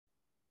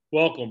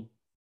Welcome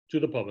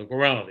to the Public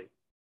Morality.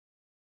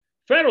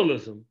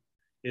 Federalism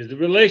is the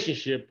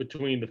relationship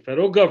between the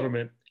federal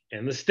government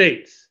and the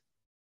states.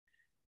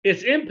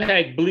 Its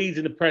impact bleeds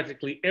into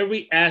practically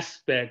every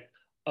aspect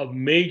of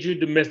major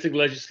domestic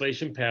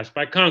legislation passed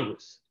by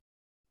Congress.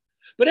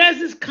 But as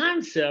this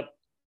concept,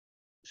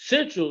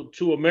 central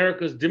to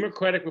America's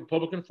democratic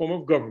Republican form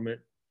of government,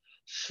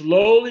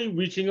 slowly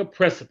reaching a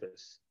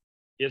precipice,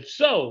 if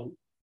so,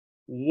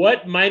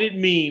 what might it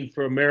mean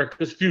for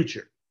America's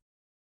future?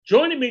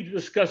 Joining me to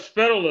discuss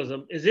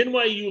federalism is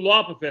NYU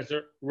law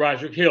professor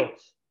Roderick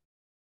Hills.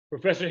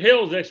 Professor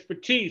Hills'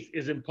 expertise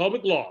is in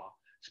public law,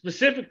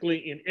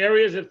 specifically in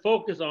areas that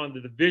focus on the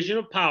division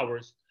of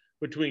powers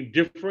between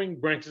differing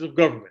branches of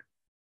government.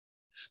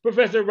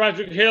 Professor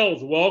Roderick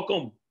Hills,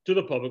 welcome to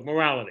the Public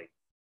Morality.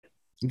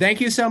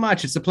 Thank you so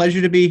much. It's a pleasure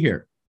to be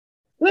here.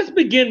 Let's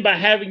begin by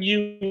having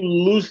you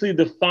loosely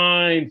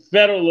define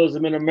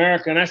federalism in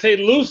America. And I say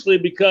loosely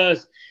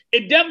because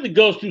it definitely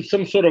goes through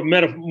some sort of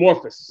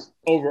metamorphosis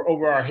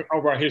over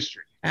our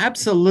history.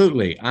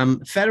 Absolutely.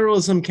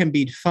 Federalism can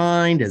be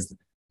defined as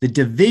the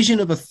division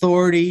of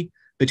authority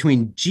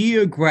between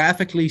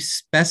geographically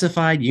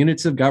specified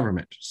units of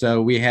government.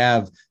 So we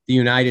have the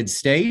United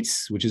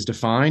States, which is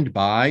defined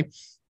by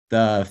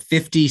the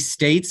 50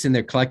 states in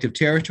their collective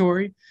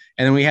territory.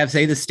 And then we have,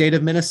 say, the state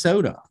of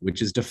Minnesota,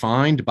 which is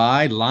defined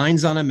by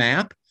lines on a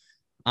map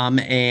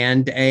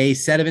and a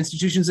set of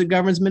institutions that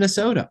governs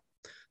Minnesota.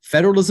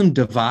 Federalism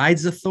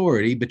divides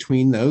authority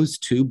between those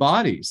two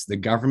bodies, the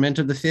government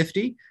of the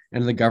 50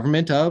 and the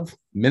government of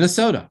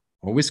Minnesota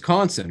or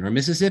Wisconsin or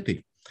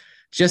Mississippi.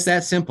 Just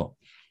that simple.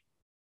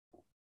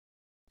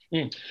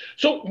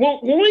 So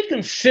when we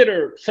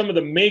consider some of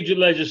the major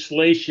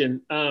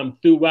legislation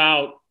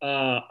throughout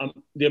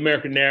the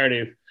American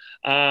narrative,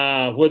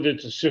 whether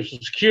it's the Social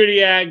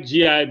Security Act,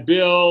 GI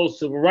Bill,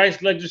 Civil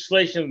Rights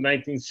legislation of the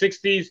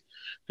 1960s,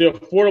 the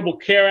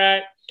Affordable Care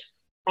Act,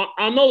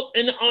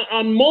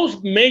 on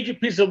most major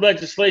pieces of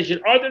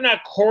legislation, are there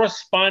not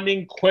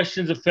corresponding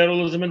questions of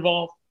federalism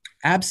involved?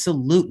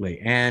 Absolutely.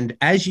 And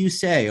as you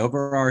say,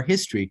 over our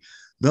history,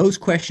 those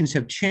questions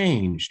have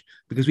changed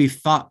because we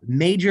fought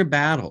major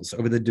battles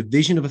over the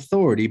division of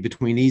authority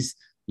between these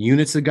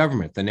units of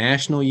government, the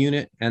national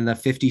unit and the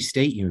 50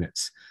 state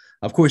units.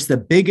 Of course, the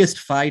biggest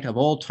fight of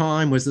all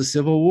time was the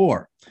Civil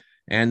War.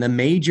 And the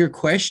major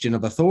question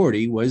of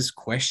authority was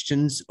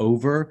questions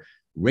over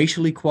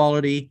racial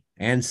equality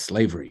and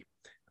slavery.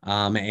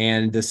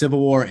 And the Civil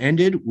War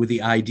ended with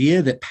the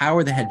idea that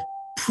power that had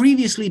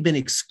previously been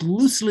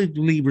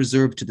exclusively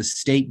reserved to the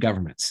state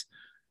governments,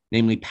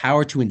 namely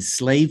power to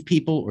enslave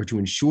people or to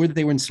ensure that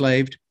they were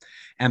enslaved,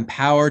 and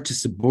power to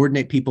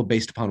subordinate people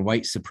based upon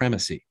white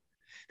supremacy,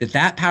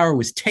 that power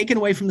was taken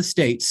away from the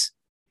states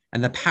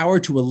and the power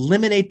to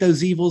eliminate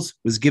those evils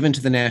was given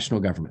to the national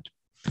government.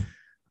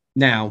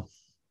 Now,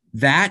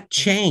 that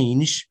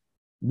change,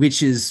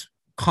 which is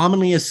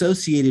commonly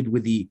associated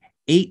with the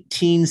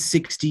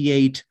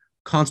 1868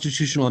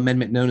 constitutional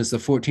amendment known as the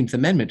 14th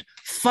Amendment,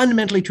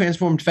 fundamentally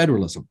transformed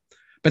federalism.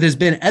 But there's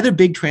been other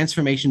big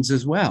transformations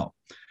as well.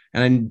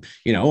 And,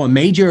 a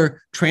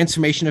major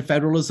transformation of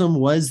federalism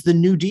was the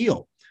New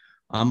Deal,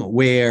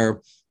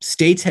 where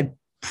states had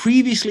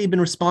previously been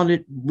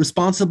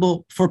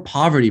responsible for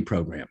poverty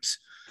programs.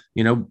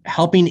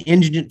 Helping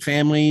indigent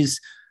families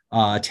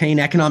attain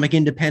economic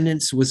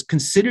independence was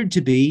considered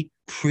to be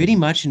pretty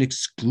much an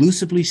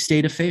exclusively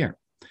state affair.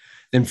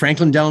 Then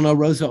Franklin Delano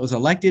Roosevelt was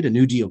elected, a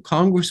New Deal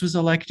Congress was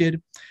elected,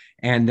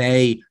 and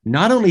they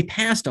not only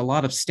passed a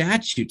lot of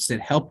statutes that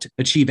helped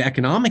achieve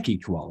economic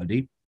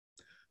equality,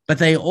 but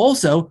they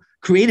also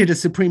created a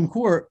Supreme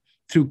Court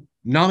through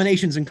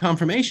nominations and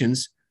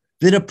confirmations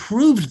that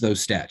approved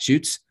those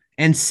statutes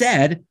and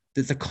said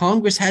that the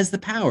Congress has the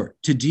power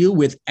to deal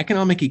with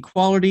economic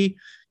equality,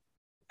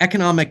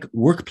 economic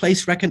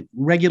workplace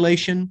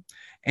regulation,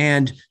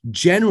 and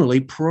generally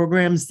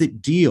programs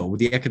that deal with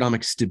the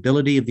economic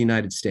stability of the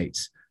United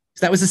States.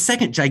 So that was a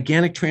second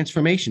gigantic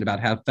transformation about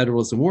how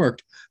federalism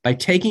worked by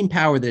taking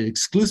power that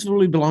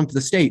exclusively belonged to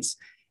the states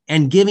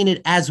and giving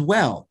it as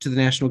well to the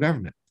national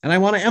government. And I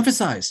want to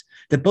emphasize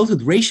that both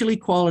with racial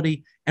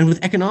equality and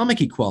with economic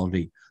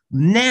equality,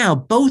 now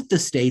both the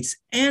states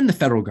and the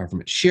federal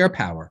government share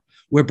power,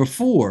 where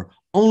before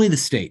only the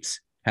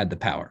states had the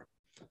power.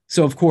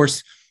 So, of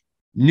course,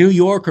 New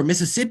York or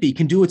Mississippi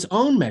can do its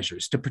own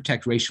measures to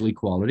protect racial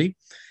equality,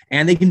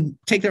 and they can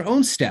take their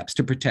own steps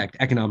to protect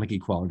economic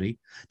equality.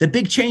 The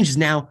big change is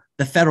now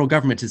the federal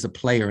government is a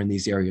player in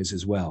these areas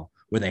as well,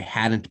 where they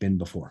hadn't been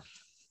before.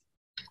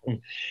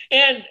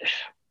 And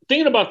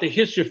thinking about the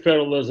history of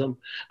federalism,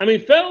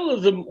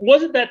 federalism,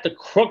 wasn't that the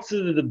crux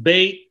of the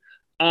debate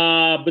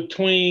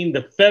between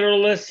the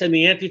Federalists and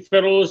the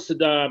Anti-Federalists at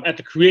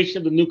the creation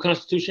of the new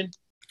Constitution?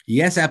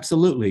 Yes,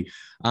 absolutely.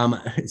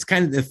 It's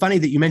kind of funny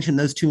that you mentioned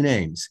those two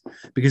names,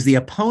 because the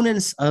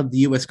opponents of the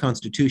U.S.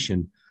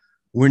 Constitution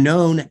were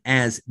known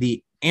as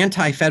the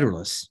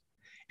Anti-Federalists,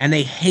 and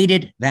they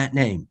hated that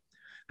name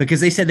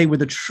because they said they were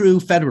the true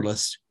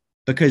Federalists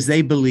because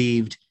they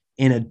believed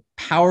in a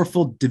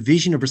powerful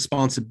division of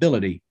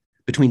responsibility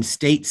between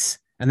states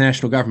and the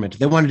national government,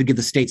 they wanted to give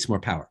the states more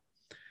power.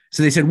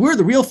 So they said, we're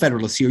the real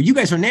federalists here. You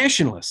guys are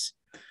nationalists.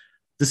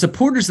 The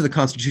supporters of the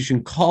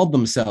Constitution called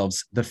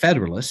themselves the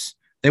Federalists.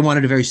 They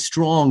wanted a very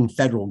strong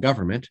federal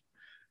government.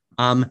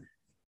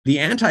 The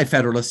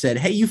anti-federalists said,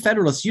 hey, you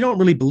federalists, you don't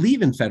really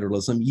believe in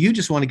federalism. You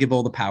just want to give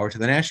all the power to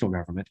the national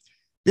government.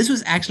 This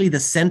was actually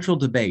the central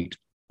debate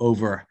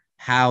over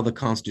how the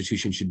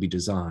Constitution should be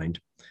designed.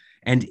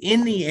 And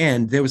in the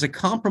end, there was a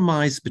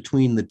compromise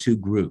between the two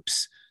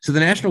groups. So the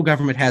national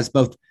government has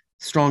both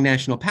strong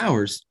national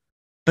powers,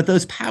 but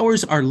those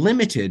powers are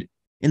limited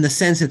in the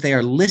sense that they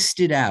are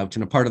listed out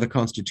in a part of the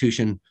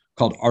Constitution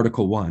called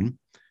Article 1,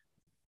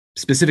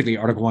 specifically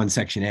Article 1,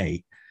 Section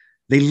A.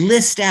 They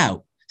list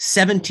out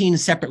 17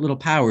 separate little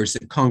powers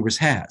that Congress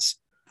has.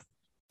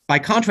 By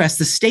contrast,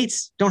 the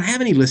states don't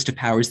have any list of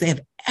powers. They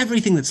have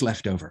everything that's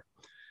left over.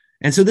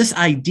 And so this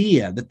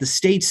idea that the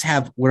states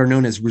have what are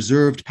known as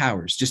reserved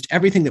powers, just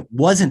everything that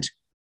wasn't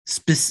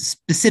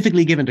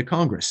specifically given to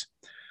Congress,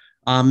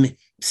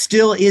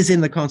 still is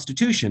in the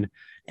Constitution.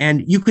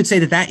 And you could say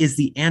that that is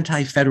the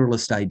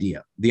anti-federalist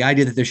idea, the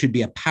idea that there should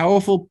be a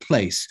powerful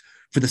place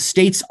for the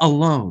states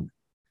alone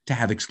to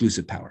have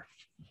exclusive power.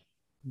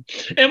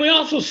 And we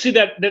also see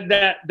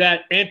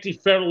that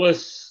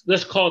anti-federalist,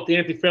 let's call it the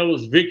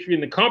anti-federalist victory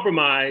and the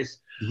compromise.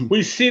 Mm-hmm.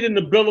 We see it in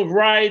the Bill of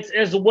Rights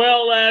as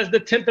well as the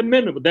 10th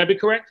Amendment. Would that be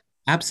correct?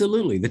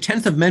 Absolutely. The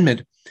 10th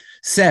Amendment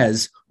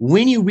says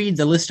when you read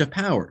the list of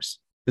powers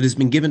that has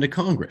been given to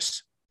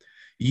Congress,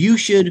 you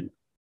should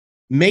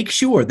make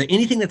sure that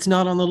anything that's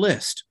not on the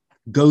list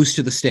goes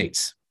to the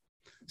states.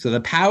 So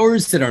the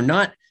powers that are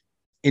not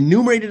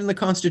enumerated in the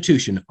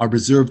Constitution are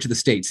reserved to the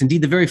states.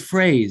 Indeed, the very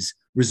phrase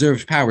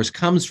reserved powers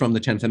comes from the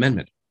 10th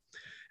Amendment.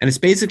 And it's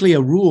basically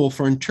a rule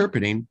for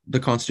interpreting the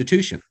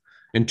Constitution,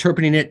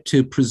 interpreting it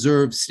to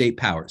preserve state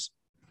powers.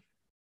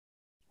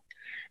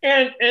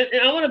 And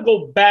I want to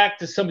go back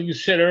to something you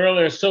said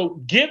earlier. So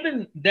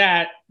given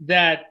that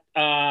the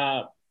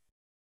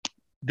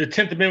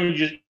 10th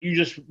Amendment you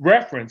just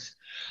referenced,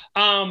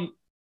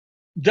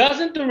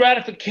 doesn't the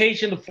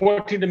ratification of the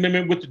 14th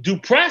Amendment with the due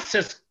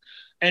process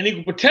and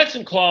equal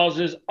protection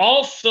clauses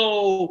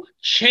also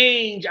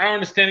change our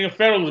understanding of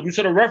federalism? You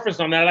sort of referenced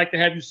on that. I'd like to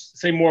have you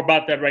say more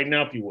about that right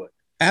now, if you would.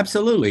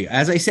 Absolutely.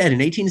 As I said, in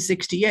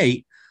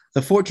 1868, the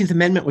 14th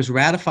Amendment was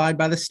ratified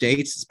by the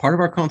states as part of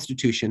our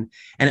Constitution,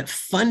 and it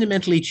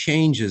fundamentally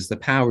changes the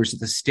powers that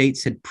the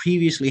states had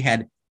previously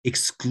had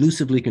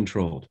exclusively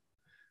controlled.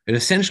 It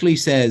essentially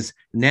says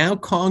now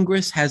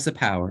Congress has the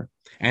power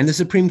and the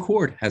Supreme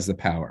Court has the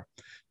power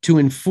to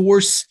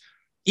enforce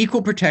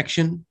equal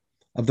protection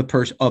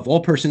of all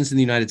persons in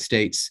the United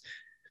States,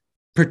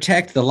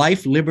 protect the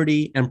life,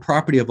 liberty, and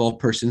property of all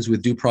persons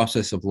with due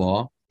process of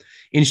law,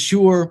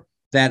 ensure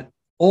that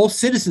all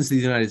citizens of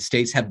the United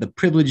States have the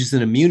privileges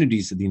and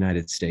immunities of the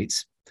United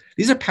States.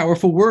 These are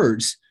powerful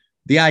words.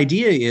 The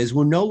idea is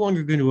we're no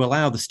longer going to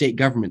allow the state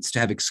governments to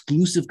have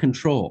exclusive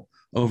control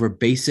over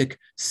basic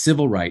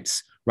civil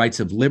rights,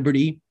 rights of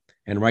liberty,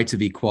 and rights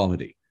of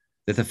equality,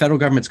 that the federal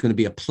government's going to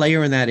be a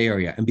player in that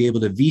area and be able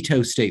to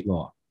veto state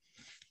law,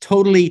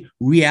 totally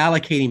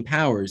reallocating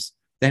powers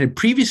that had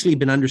previously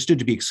been understood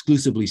to be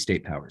exclusively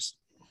state powers.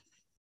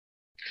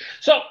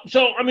 So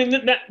I mean,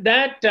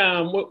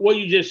 what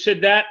you just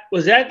said, that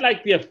was that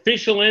like the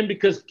official end?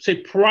 Because say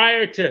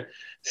prior to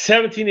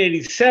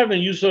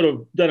 1787, you sort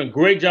of done a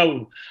great job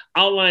of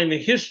outlining the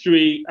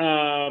history.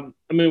 Beginning,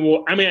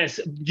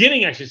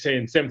 I should say,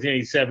 in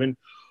 1787,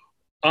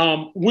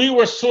 we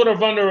were sort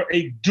of under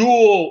a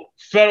dual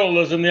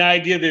federalism, the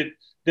idea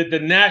that the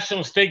national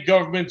and state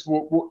governments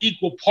were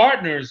equal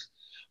partners,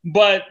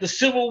 but the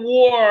Civil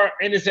War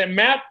and its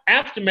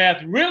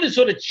aftermath really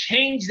sort of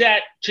changed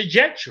that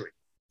trajectory.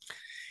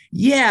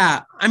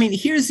 Yeah, I mean,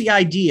 here's the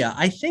idea.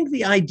 I think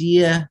the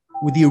idea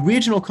with the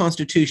original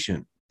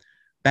Constitution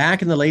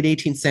back in the late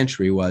 18th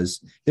century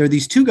was there are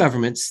these two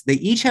governments. They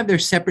each have their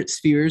separate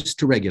spheres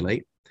to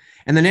regulate,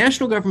 and the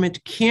national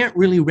government can't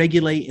really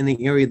regulate in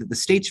the area that the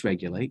states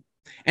regulate,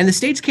 and the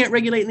states can't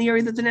regulate in the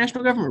area that the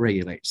national government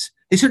regulates.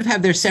 They sort of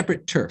have their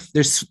separate turf.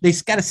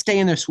 They've got to stay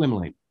in their swim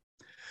lane.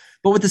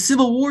 But what the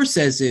Civil War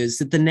says is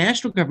that the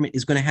national government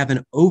is going to have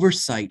an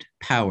oversight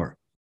power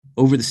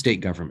over the state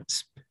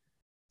governments,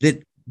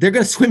 that they're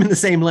going to swim in the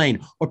same lane.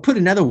 Or put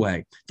another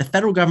way, the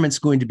federal government's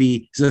going to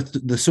be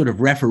the sort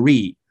of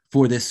referee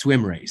for this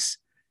swim race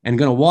and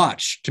going to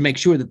watch to make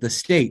sure that the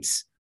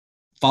states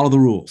follow the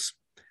rules.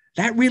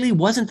 That really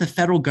wasn't the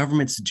federal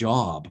government's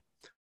job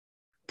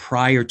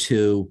prior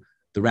to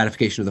the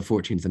ratification of the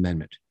 14th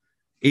Amendment.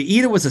 It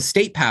either was a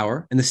state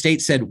power and the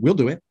state said, we'll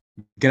do it,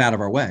 get out of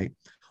our way,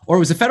 or it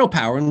was a federal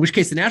power, in which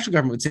case the national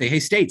government would say,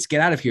 hey, states,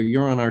 get out of here,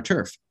 you're on our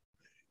turf.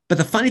 But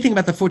the funny thing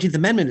about the 14th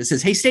Amendment, it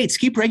says, hey, states,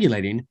 keep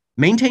regulating,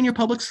 maintain your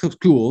public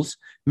schools,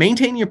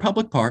 maintain your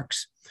public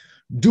parks,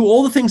 do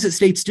all the things that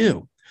states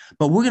do.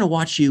 But we're going to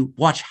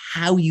watch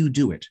how you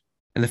do it.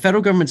 And the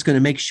federal government's going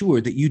to make sure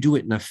that you do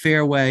it in a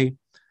fair way,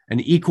 an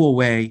equal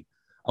way,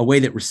 a way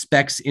that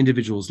respects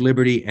individuals'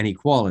 liberty and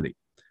equality.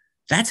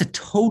 That's a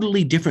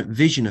totally different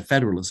vision of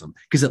federalism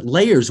because it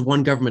layers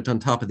one government on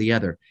top of the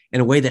other in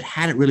a way that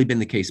hadn't really been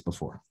the case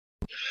before.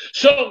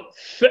 So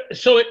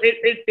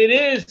it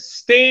is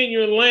stay in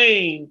your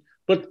lane,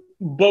 but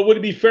would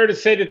it be fair to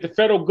say that the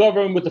federal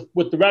government,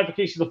 with the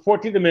ratification of the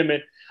 14th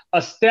Amendment,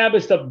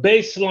 established a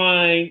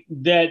baseline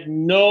that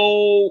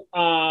no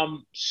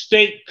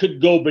state could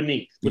go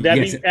beneath? Would that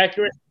be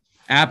accurate?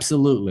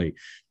 Absolutely.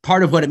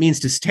 Part of what it means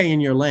to stay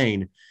in your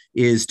lane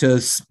is to,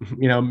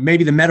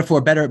 maybe the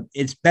metaphor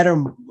it's better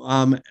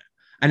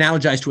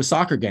analogized to a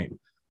soccer game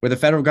where the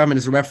federal government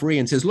is a referee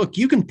and says, look,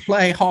 you can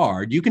play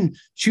hard. You can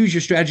choose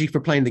your strategy for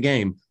playing the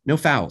game. No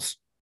fouls.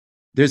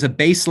 There's a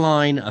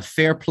baseline of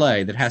fair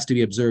play that has to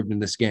be observed in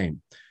this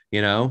game,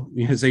 so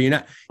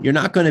you're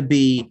not going to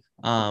be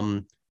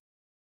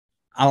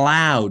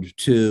allowed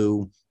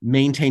to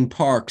maintain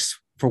parks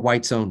for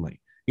whites only.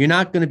 You're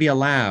not going to be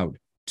allowed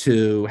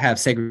to have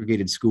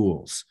segregated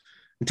schools.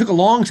 It took a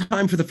long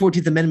time for the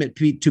 14th Amendment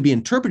to be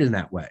interpreted in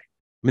that way. I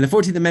mean, the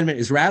 14th Amendment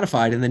is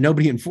ratified and then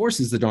nobody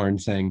enforces the darn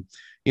thing,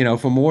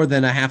 for more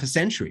than a half a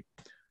century.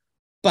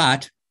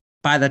 But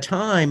by the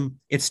time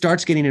it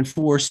starts getting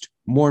enforced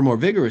more and more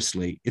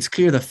vigorously, it's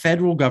clear the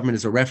federal government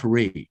is a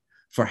referee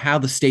for how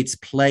the states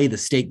play the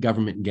state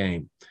government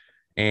game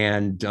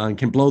and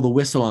can blow the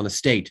whistle on a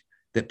state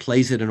that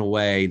plays it in a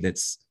way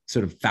that's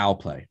sort of foul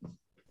play.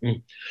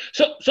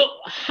 So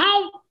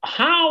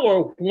how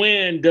or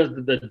when does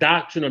the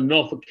doctrine of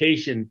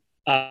nullification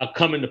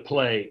come into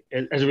play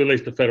as it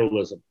relates to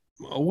federalism?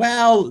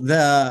 Well,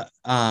 the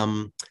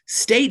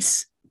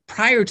states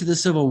prior to the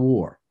Civil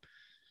War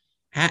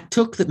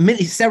took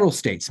several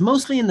states,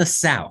 mostly in the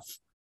South.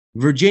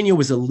 Virginia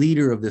was a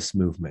leader of this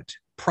movement.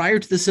 Prior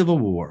to the Civil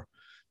War,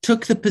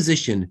 took the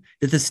position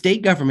that the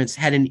state governments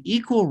had an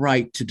equal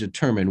right to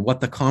determine what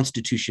the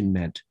Constitution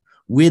meant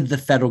with the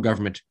federal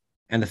government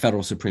and the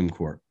federal Supreme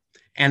Court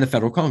and the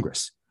federal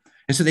Congress.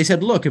 And so they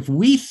said, look, if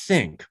we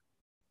think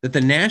that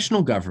the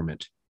national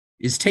government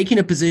is taking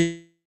a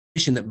position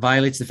that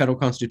violates the federal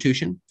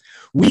Constitution,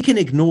 we can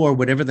ignore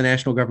whatever the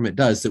national government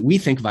does that we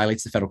think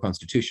violates the federal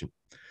Constitution.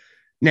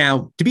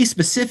 Now, to be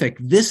specific,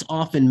 this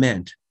often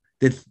meant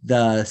that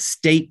the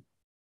states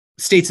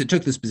that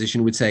took this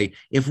position would say,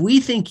 if we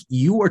think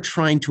you are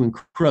trying to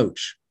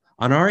encroach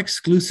on our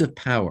exclusive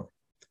power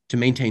to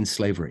maintain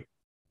slavery,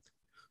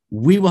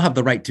 we will have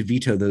the right to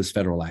veto those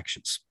federal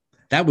actions.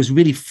 That was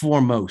really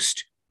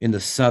foremost in the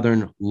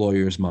Southern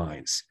lawyers'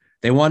 minds.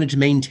 They wanted to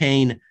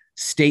maintain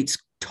states'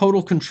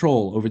 total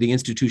control over the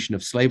institution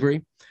of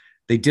slavery.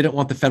 They didn't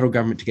want the federal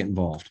government to get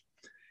involved.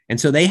 And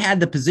so they had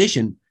the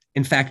position,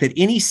 in fact, that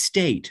any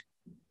state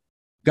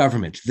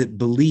government that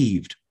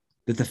believed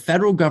that the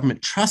federal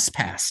government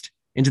trespassed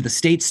into the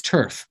state's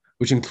turf,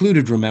 which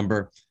included,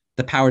 remember,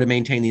 the power to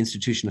maintain the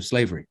institution of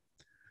slavery,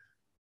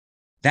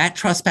 that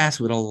trespass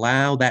would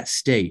allow that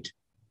state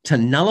to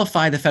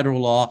nullify the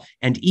federal law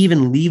and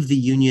even leave the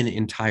Union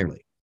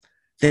entirely.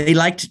 They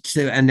liked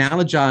to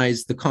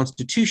analogize the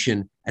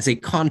Constitution as a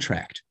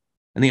contract.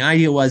 And the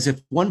idea was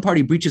if one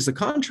party breaches the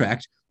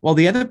contract, well,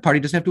 the other party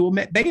doesn't have to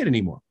obey it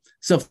anymore.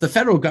 So if the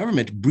federal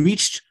government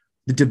breached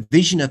the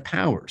division of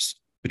powers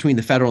between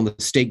the federal and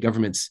the state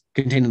governments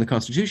contained in the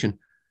Constitution,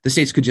 the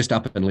states could just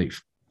up and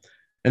leave.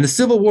 And the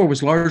Civil War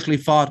was largely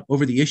fought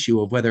over the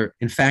issue of whether,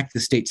 in fact, the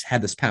states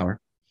had this power.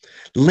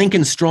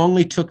 Lincoln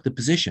strongly took the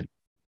position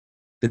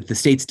that the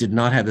states did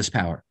not have this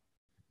power.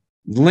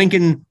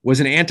 Lincoln was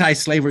an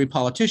anti-slavery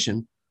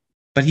politician,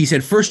 but he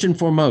said, first and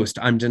foremost,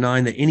 I'm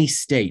denying that any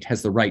state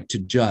has the right to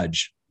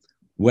judge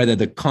whether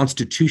the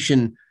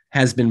Constitution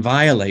has been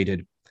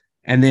violated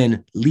and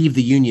then leave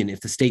the Union if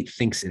the state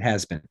thinks it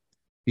has been.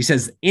 He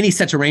says any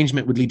such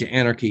arrangement would lead to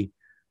anarchy.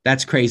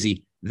 That's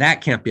crazy.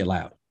 That can't be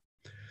allowed.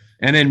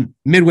 And then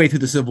midway through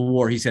the Civil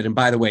War, he said, and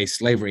by the way,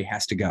 slavery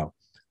has to go.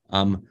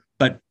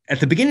 But at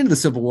the beginning of the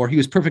Civil War, he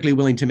was perfectly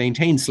willing to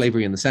maintain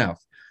slavery in the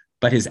South.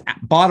 But his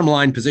bottom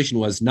line position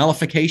was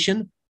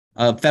nullification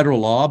of federal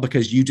law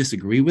because you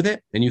disagree with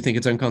it and you think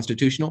it's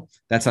unconstitutional.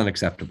 That's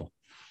unacceptable.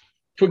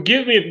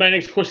 Forgive me if my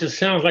next question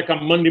sounds like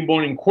I'm Monday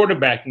morning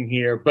quarterbacking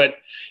here, but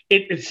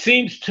it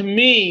seems to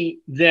me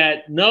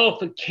that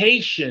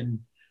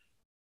nullification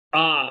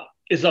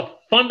is a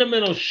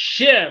fundamental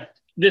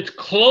shift that's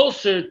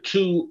closer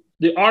to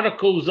the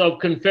Articles of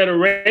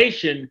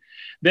Confederation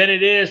than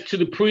it is to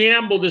the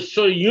preamble that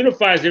sort of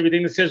unifies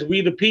everything that says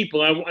we the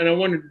people. And I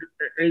wondered,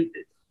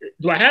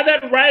 do I have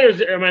that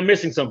right, or am I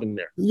missing something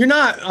there? You're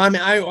not. I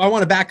mean, I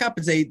want to back up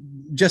and say,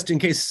 just in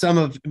case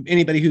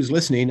anybody who's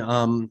listening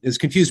is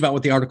confused about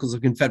what the Articles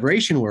of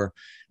Confederation were,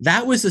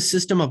 that was a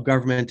system of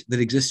government that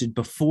existed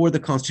before the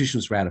Constitution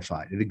was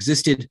ratified. It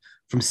existed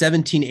from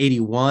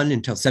 1781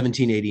 until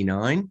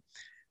 1789,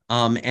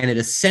 and it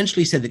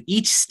essentially said that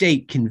each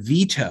state can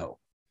veto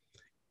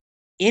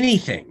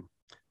anything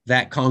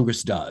that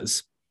Congress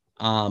does.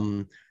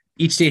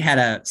 Each state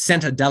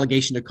sent a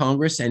delegation to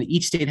Congress, and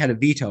each state had a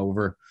veto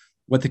over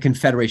what the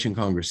Confederation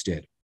Congress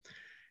did.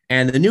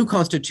 And the new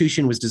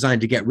Constitution was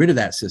designed to get rid of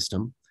that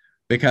system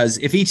because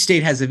if each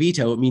state has a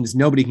veto, it means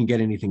nobody can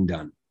get anything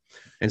done.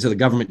 And so the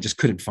government just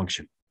couldn't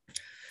function.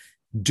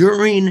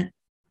 during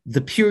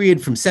the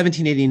period from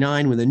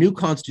 1789, when the new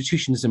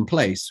Constitution is in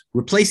place,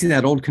 replacing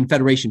that old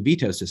Confederation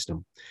veto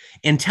system,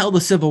 until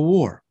the Civil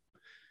War,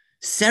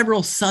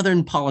 several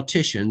Southern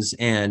politicians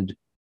and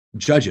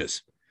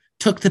judges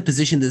took the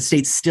position that the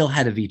states still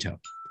had a veto.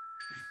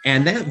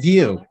 And that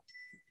view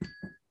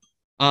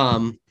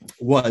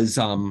was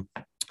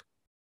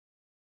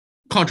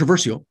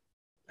controversial.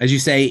 As you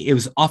say, it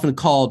was often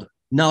called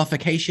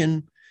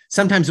nullification.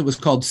 Sometimes it was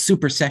called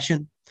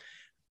supersession.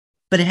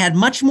 But it had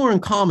much more in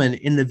common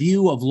in the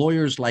view of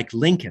lawyers like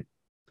Lincoln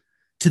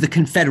to the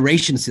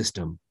Confederation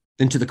system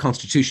than to the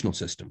constitutional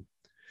system.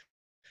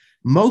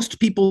 Most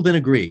people then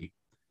agree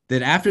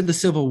that after the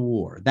Civil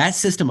War, that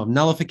system of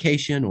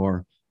nullification,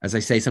 or as I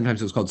say,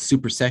 sometimes it was called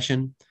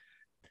supersession,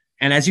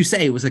 and as you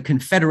say, it was a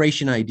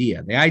Confederation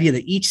idea, the idea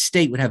that each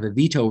state would have a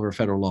veto over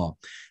federal law,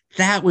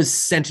 that was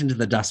sent into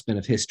the dustbin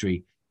of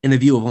history in the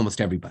view of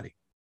almost everybody.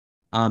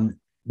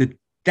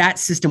 That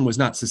system was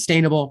not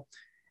sustainable,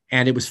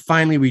 and it was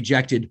finally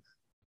rejected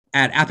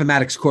at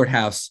Appomattox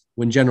Courthouse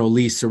when General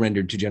Lee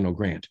surrendered to General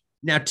Grant.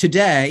 Now,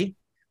 today,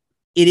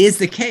 it is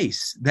the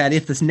case that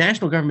if the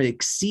national government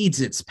exceeds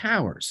its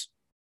powers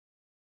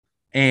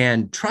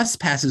and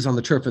trespasses on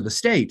the turf of the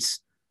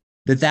states,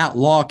 that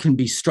law can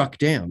be struck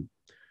down.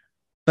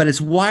 But it's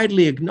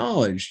widely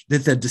acknowledged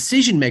that the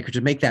decision maker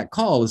to make that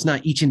call is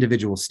not each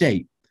individual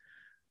state,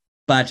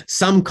 but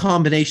some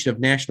combination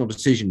of national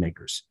decision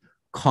makers,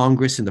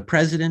 Congress and the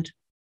president,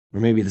 or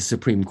maybe the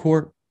Supreme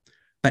Court,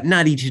 but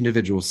not each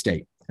individual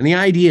state. And the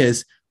idea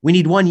is we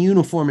need one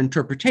uniform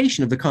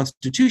interpretation of the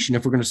Constitution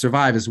if we're going to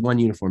survive as one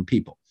uniform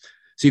people.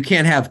 So you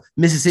can't have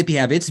Mississippi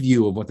have its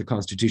view of what the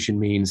Constitution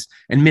means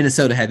and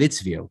Minnesota have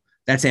its view.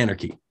 That's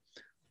anarchy.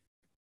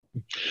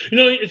 You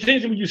know, it's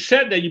interesting when you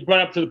said that, you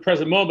brought up to the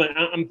present moment.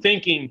 I'm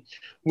thinking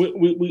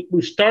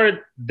we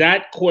started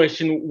that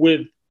question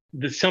with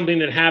something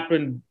that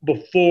happened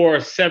before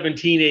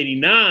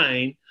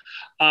 1789.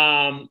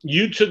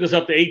 You took us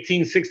up to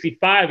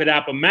 1865 at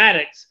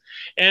Appomattox.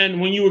 And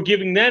when you were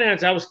giving that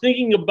answer, I was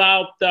thinking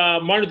about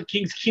Martin Luther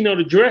King's keynote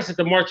address at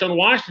the March on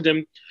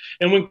Washington.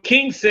 And when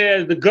King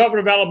says the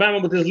governor of Alabama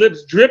with his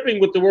lips dripping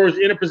with the words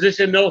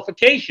interposition and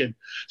nullification.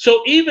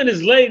 So even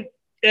as late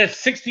as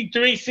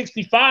 63,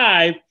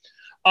 65,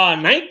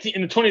 19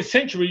 in the 20th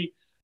century,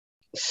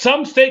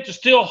 some states are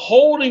still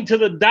holding to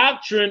the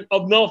doctrine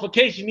of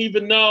nullification,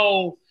 even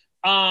though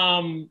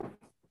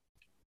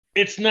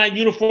it's not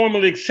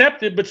uniformly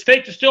accepted, but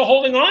states are still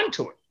holding on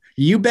to it.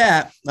 You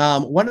bet.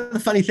 One of the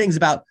funny things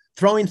about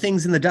throwing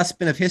things in the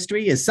dustbin of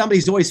history is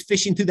somebody's always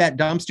fishing through that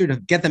dumpster to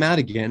get them out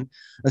again,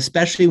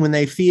 especially when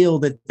they feel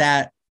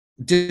that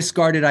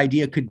discarded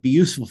idea could be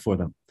useful for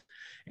them.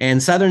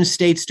 And Southern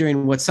states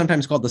during what's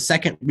sometimes called the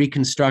Second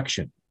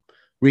Reconstruction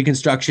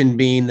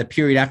being the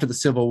period after the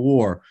Civil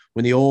War,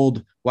 when the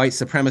old white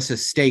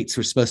supremacist states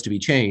were supposed to be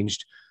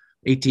changed,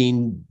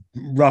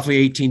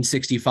 roughly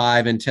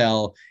 1865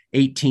 until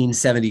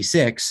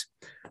 1876.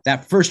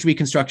 That first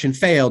Reconstruction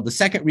failed. The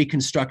second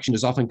Reconstruction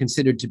is often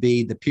considered to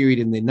be the period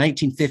in the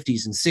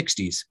 1950s and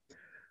 60s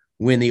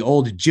when the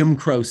old Jim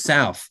Crow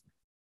South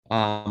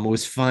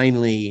was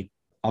finally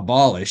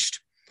abolished.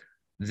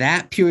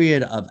 That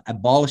period of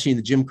abolishing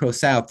the Jim Crow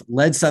South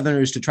led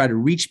Southerners to try to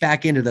reach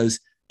back into those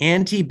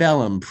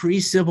antebellum,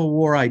 pre-Civil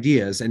War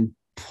ideas and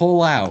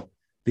pull out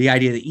the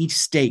idea that each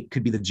state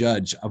could be the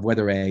judge of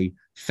whether a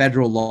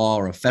federal law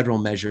or a federal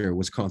measure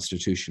was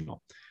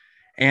constitutional.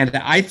 And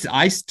I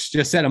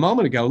just said a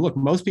moment ago, look,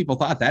 most people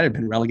thought that had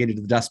been relegated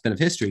to the dustbin of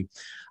history.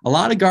 A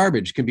lot of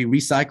garbage can be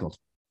recycled.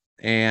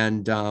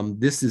 And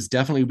this is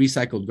definitely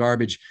recycled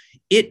garbage.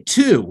 It,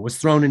 too, was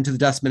thrown into the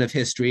dustbin of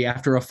history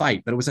after a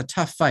fight, but it was a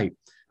tough fight.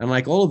 And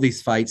like all of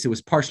these fights, it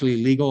was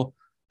partially legal,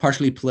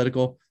 partially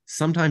political,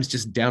 sometimes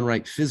just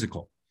downright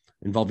physical,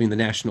 involving the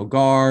National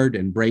Guard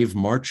and brave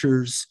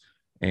marchers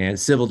and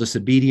civil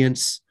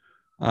disobedience.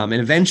 And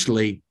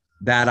eventually,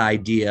 that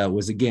idea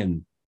was,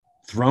 again,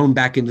 thrown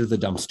back into the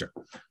dumpster.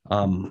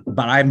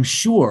 But I'm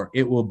sure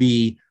it will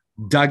be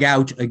dug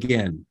out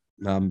again.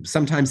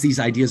 Sometimes these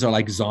ideas are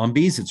like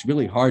zombies. It's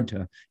really hard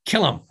to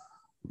kill them,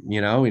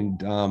 you know,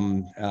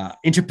 and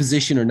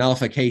interposition or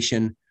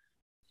nullification,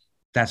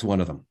 that's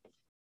one of them.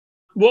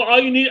 Well, all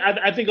you need,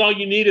 I think all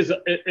you need is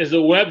a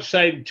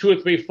website, 2 or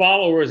 3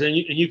 followers, and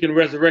you can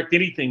resurrect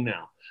anything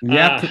now.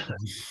 Yep.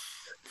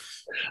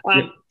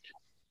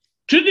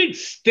 To the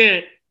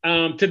extent,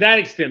 to that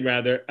extent,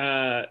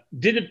 rather,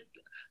 did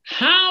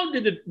the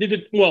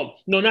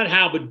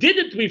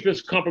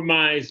Three-Fifths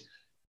Compromise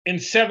in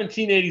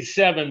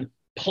 1787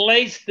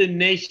 place the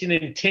nation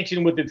in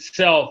tension with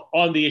itself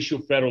on the issue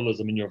of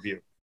federalism, in your view?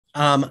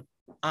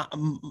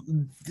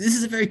 This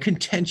is a very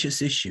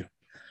contentious issue.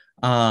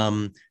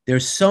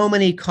 There's so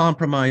many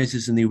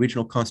compromises in the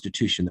original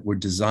Constitution that were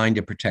designed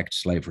to protect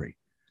slavery.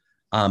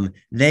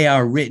 They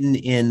are written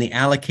in the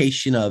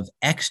allocation of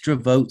extra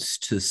votes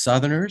to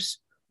Southerners,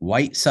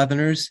 white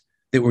Southerners,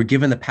 that were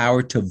given the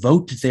power to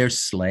vote their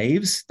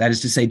slaves, that is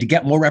to say, to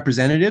get more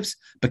representatives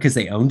because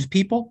they owned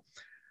people.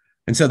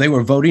 And so they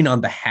were voting on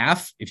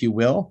behalf, if you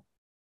will,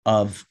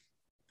 of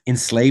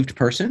enslaved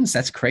persons.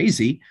 That's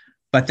crazy.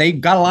 But they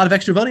got a lot of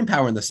extra voting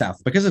power in the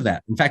South because of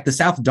that. In fact, the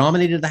South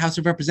dominated the House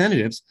of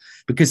Representatives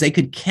because they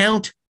could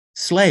count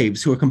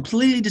slaves who were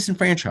completely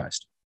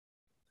disenfranchised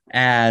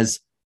as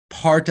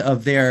part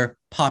of their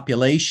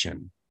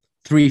population,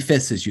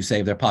 3/5, as you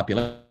say, of their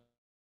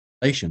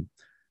population,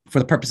 for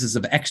the purposes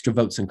of extra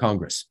votes in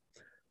Congress.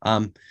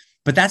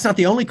 But that's not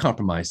the only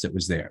compromise that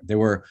was there. There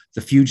were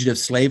the Fugitive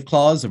Slave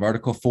Clause of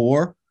Article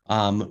 4,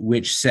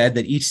 which said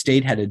that each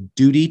state had a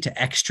duty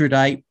to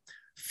extradite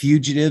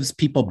fugitives,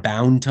 people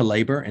bound to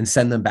labor, and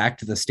send them back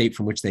to the state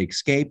from which they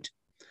escaped.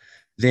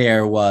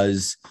 There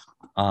was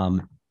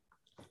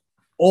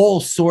all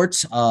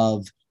sorts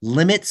of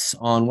limits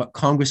on what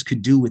Congress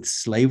could do with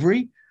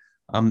slavery.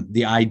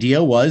 The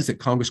idea was that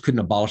Congress couldn't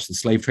abolish the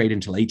slave trade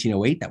until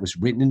 1808. That was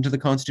written into the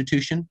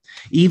Constitution.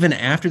 Even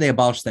after they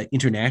abolished the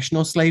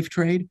international slave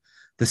trade,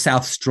 the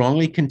South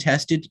strongly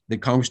contested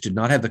that Congress did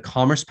not have the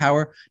commerce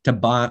power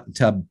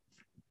to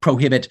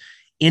prohibit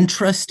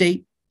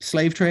intrastate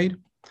slave trade.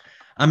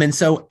 And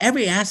so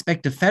every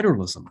aspect of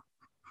federalism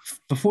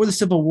before the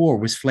Civil War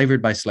was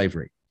flavored by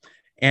slavery.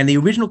 And the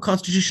original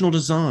constitutional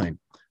design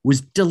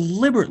was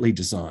deliberately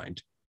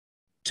designed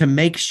to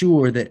make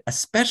sure that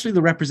especially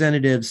the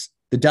representatives,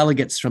 the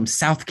delegates from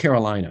South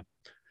Carolina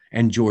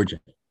and Georgia,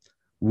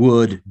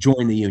 would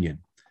join the Union.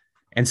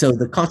 And so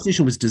the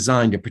Constitution was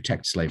designed to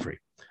protect slavery.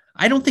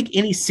 I don't think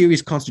any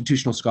serious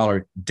constitutional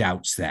scholar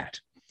doubts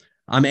that.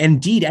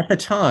 Indeed, at the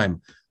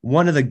time,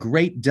 one of the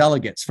great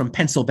delegates from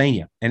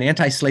Pennsylvania, an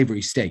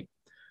anti-slavery state,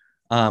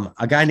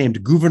 a guy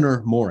named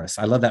Gouverneur Morris.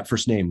 I love that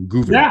first name,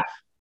 Gouverneur.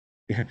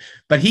 Yeah.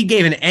 But he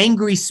gave an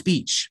angry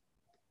speech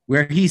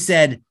where he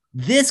said,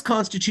 this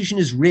Constitution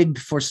is rigged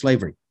for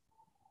slavery,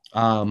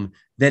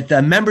 that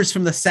the members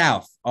from the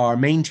South are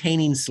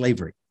maintaining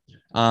slavery,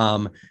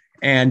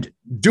 and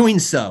doing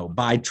so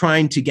by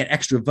trying to get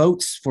extra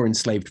votes for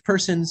enslaved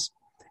persons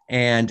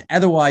and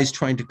otherwise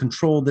trying to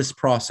control this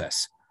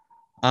process.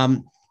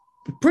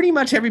 Pretty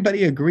much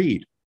everybody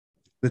agreed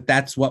that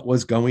that's what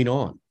was going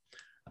on.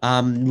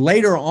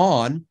 Later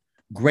on,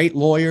 great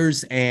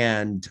lawyers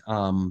and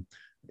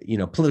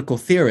political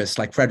theorists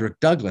like Frederick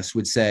Douglass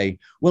would say,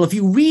 well, if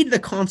you read the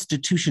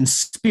Constitution's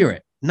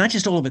spirit, not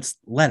just all of its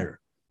letter,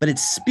 but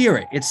its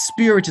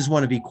spirit is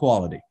one of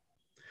equality.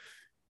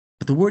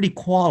 But the word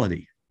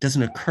equality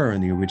doesn't occur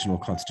in the original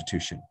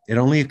Constitution. It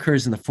only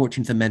occurs in the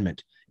 14th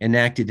Amendment,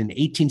 enacted in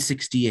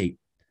 1868,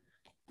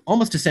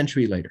 almost a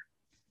century later.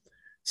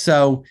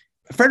 So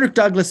Frederick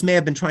Douglass may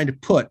have been trying to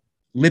put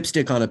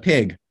lipstick on a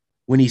pig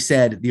when he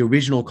said the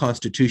original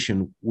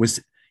Constitution was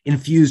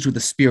infused with the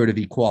spirit of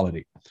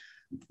equality.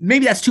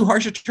 Maybe that's too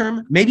harsh a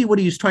term. Maybe what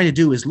he was trying to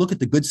do is look at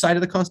the good side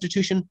of the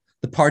Constitution,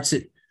 the parts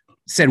that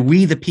said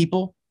we, the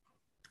people,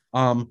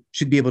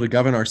 should be able to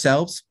govern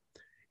ourselves,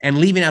 and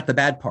leaving out the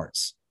bad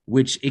parts,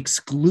 which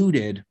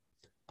excluded,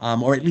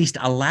 or at least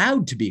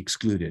allowed to be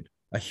excluded,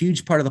 a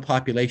huge part of the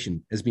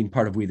population as being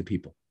part of we, the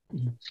people.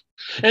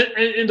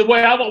 And the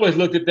way I've always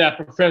looked at that,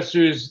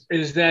 Professor,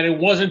 is that it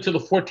wasn't until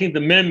the 14th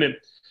Amendment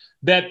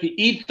that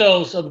the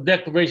ethos of the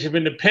Declaration of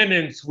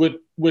Independence with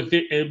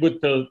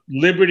the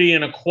liberty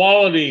and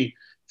equality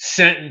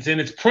sentence in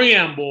its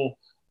preamble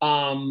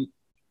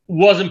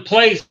wasn't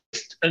placed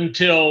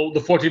until the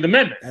 14th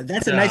Amendment.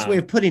 That's a nice way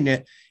of putting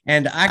it.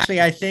 And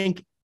actually, I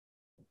think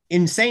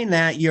in saying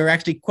that, you're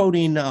actually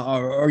quoting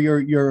or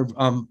you're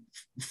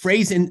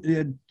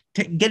phrasing,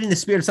 getting the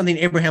spirit of something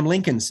Abraham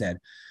Lincoln said.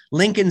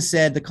 Lincoln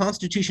said, the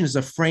Constitution is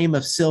a frame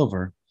of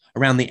silver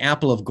around the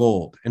apple of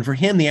gold. And for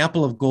him, the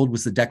apple of gold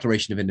was the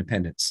Declaration of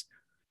Independence.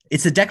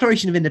 It's the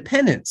Declaration of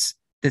Independence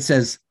that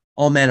says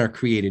all men are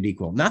created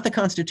equal, not the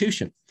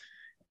Constitution.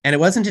 And it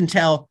wasn't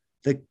until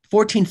the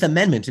 14th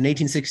Amendment in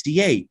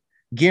 1868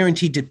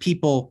 guaranteed to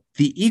people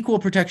the equal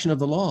protection of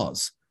the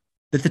laws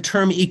that the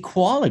term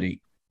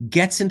equality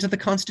gets into the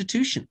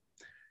Constitution.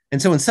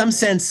 And so in some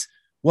sense,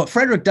 what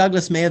Frederick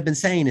Douglass may have been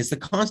saying is the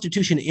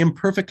Constitution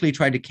imperfectly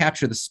tried to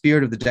capture the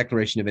spirit of the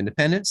Declaration of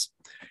Independence,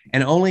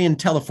 and only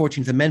until the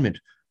 14th Amendment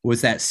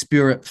was that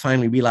spirit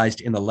finally realized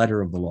in the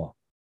letter of the law.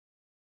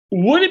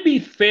 Would it be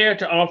fair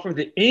to offer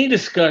that any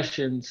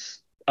discussions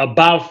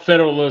about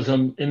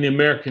federalism in the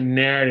American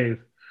narrative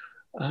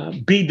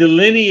be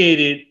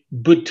delineated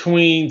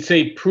between,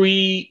 say,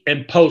 pre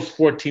and post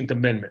 14th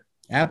Amendment?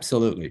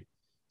 Absolutely.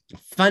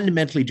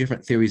 Fundamentally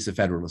different theories of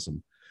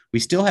federalism. We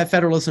still have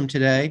federalism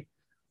today,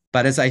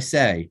 but as I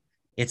say,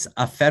 it's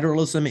a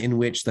federalism in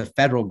which the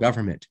federal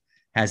government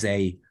has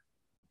a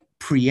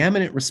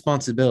preeminent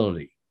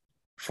responsibility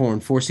for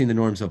enforcing the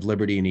norms of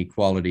liberty and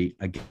equality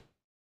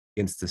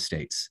against the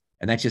states.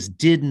 And that just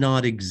did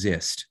not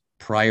exist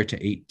prior to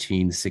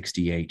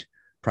 1868,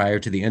 prior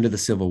to the end of the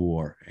Civil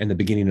War and the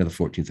beginning of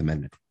the 14th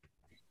Amendment.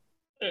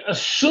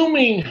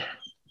 Assuming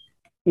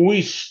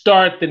we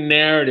start the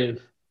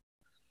narrative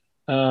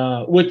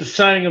with the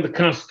signing of the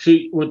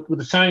Constitution, with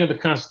the signing of the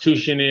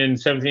Constitution in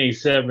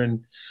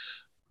 1787,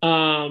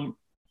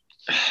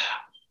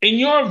 in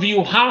your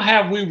view, how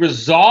have we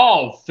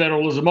resolved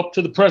federalism up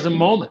to the present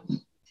moment?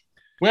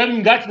 We haven't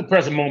even got to the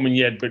present moment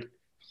yet, but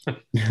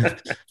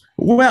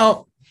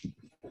well,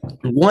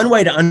 One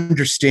way to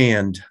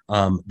understand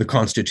the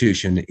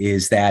Constitution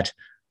is that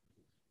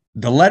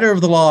the letter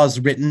of the law is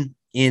written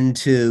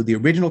into the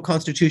original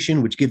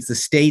Constitution, which gives the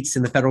states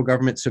and the federal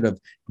government sort of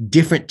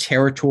different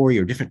territory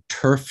or different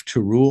turf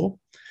to rule.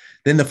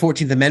 Then the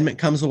 14th Amendment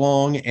comes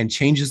along and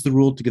changes the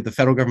rule to give the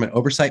federal government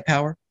oversight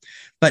power.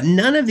 But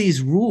none of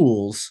these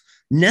rules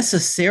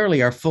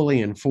necessarily are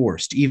fully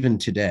enforced, even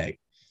today.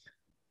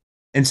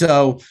 And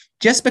so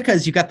just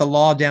because you got the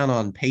law down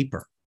on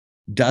paper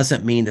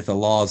doesn't mean that the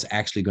law is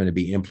actually going to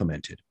be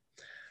implemented.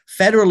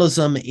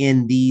 Federalism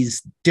in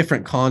these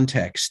different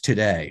contexts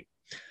today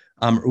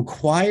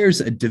requires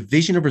a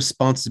division of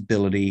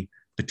responsibility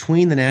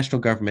between the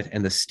national government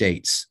and the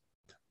states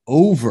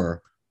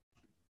over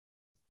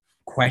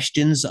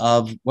questions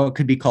of what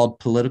could be called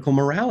political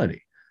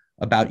morality,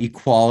 about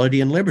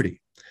equality and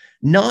liberty.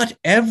 Not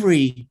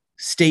every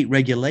state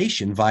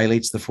regulation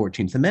violates the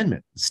 14th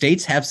Amendment.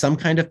 States have some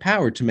kind of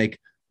power to make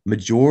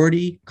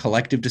majority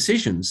collective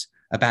decisions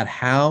about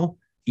how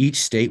each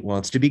state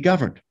wants to be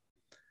governed.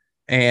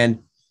 And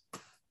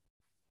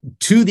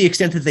to the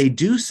extent that they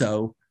do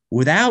so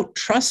without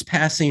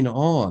trespassing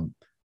on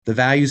the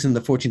values in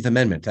the 14th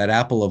Amendment, that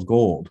apple of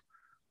gold,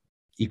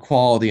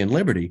 equality and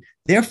liberty,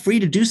 they're free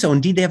to do so.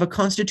 Indeed, they have a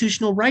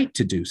constitutional right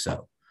to do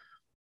so.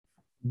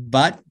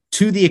 But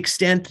to the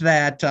extent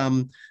that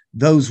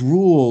those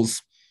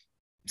rules,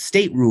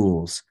 state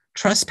rules,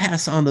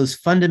 trespass on those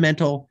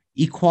fundamental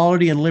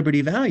equality and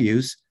liberty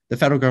values, the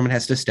federal government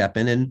has to step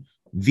in and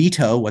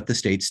veto what the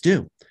states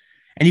do.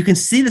 And you can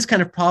see this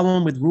kind of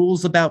problem with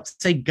rules about,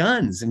 say,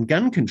 guns and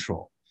gun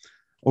control,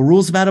 or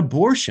rules about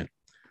abortion.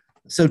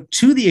 So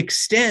to the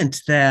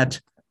extent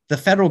that the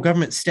federal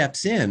government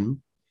steps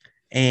in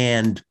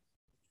and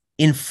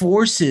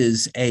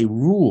enforces a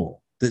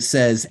rule that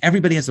says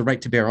everybody has the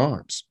right to bear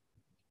arms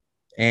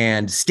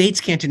and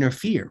states can't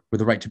interfere with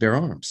the right to bear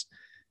arms,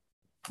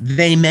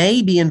 they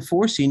may be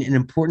enforcing an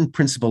important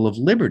principle of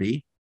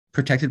liberty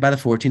protected by the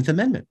 14th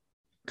Amendment,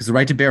 because the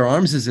right to bear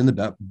arms is in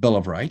the Bill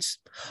of Rights.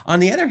 On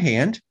the other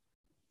hand,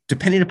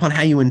 depending upon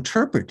how you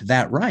interpret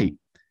that right,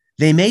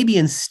 they may be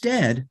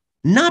instead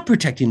not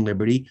protecting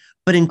liberty,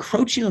 but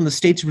encroaching on the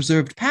state's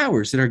reserved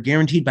powers that are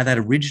guaranteed by that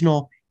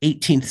original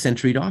 18th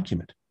century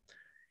document.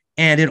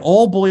 And it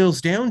all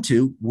boils down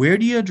to, where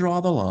do you draw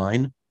the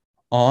line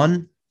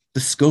on the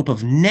scope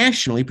of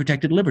nationally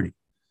protected liberty?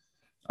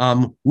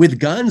 With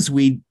guns,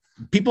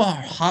 people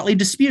hotly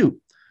dispute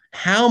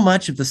how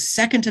much of the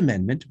Second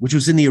Amendment, which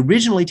was in the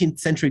original 18th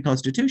century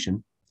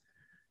Constitution,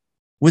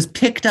 was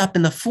picked up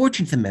in the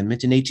 14th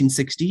Amendment in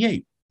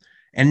 1868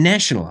 and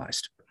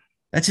nationalized.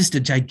 That's just a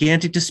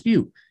gigantic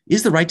dispute.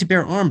 Is the right to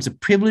bear arms a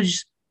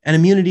privilege and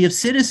immunity of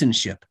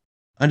citizenship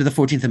under the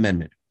 14th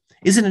Amendment?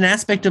 Is it an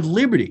aspect of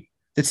liberty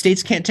that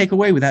states can't take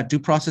away without due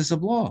process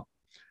of law?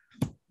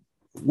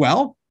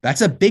 Well,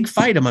 that's a big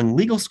fight among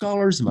legal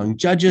scholars, among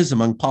judges,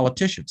 among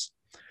politicians.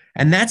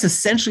 And that's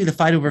essentially the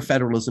fight over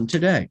federalism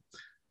today,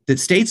 that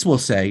states will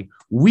say,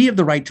 we have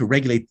the right to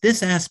regulate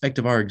this aspect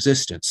of our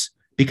existence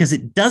because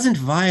it doesn't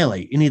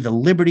violate any of the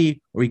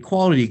liberty or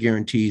equality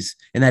guarantees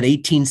in that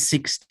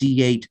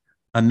 1868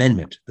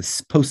 amendment,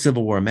 the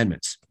post-Civil War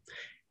amendments.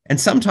 And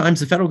sometimes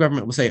the federal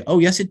government will say, oh,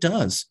 yes, it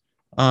does,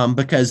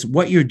 because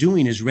what you're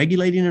doing is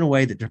regulating in a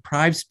way that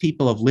deprives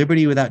people of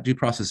liberty without due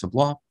process of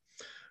law.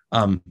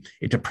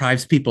 It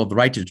deprives people of the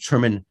right to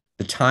determine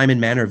the time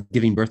and manner of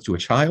giving birth to a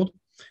child.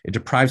 It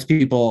deprives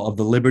people of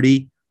the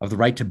liberty of the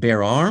right to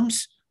bear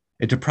arms.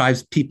 It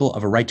deprives people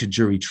of a right to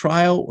jury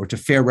trial or to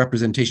fair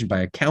representation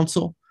by a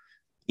counsel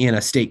in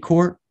a state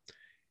court.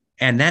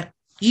 And that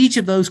each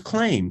of those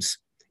claims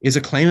is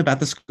a claim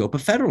about the scope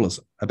of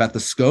federalism, about the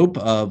scope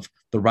of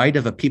the right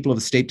of a people of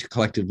the state to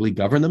collectively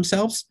govern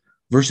themselves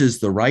versus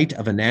the right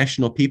of a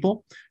national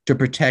people to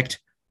protect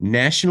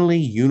nationally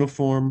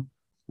uniform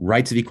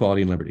rights of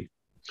equality and liberty.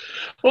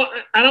 Well,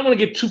 I don't want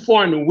to get too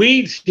far in the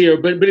weeds here,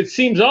 but it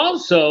seems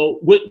also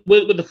with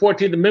the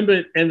 14th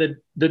Amendment and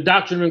the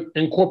doctrine of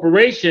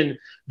incorporation,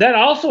 that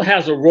also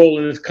has a role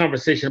in this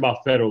conversation about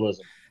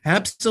federalism.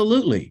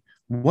 Absolutely.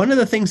 One of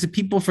the things that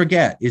people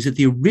forget is that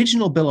the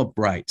original Bill of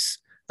Rights,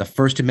 the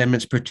First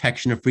Amendment's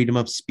protection of freedom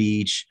of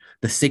speech,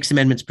 the Sixth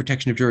Amendment's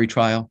protection of jury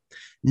trial,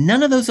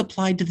 none of those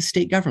applied to the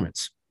state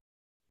governments.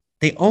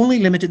 They only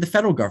limited the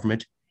federal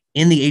government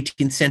in the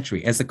 18th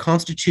century, as the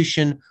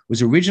Constitution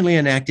was originally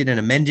enacted and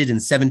amended in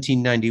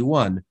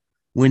 1791,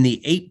 when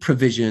the 8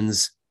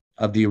 provisions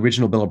of the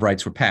original Bill of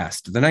Rights were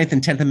passed. The 9th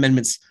and 10th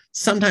Amendments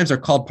sometimes are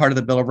called part of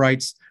the Bill of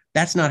Rights.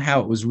 That's not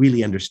how it was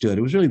really understood.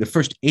 It was really the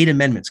first 8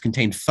 amendments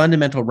contained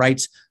fundamental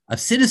rights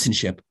of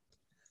citizenship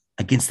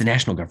against the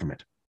national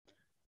government.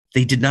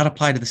 They did not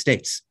apply to the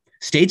states.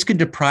 States could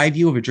deprive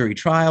you of a jury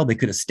trial. They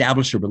could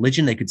establish a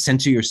religion. They could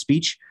censor your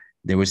speech.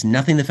 There was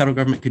nothing the federal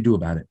government could do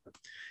about it.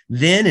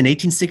 Then in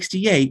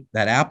 1868,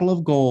 that apple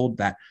of gold,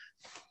 that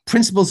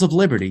principles of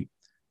liberty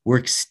were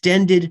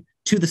extended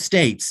to the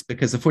states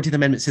because the 14th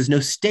Amendment says no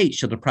state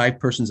shall deprive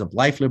persons of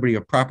life, liberty,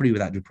 or property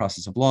without due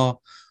process of law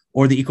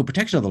or the equal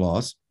protection of the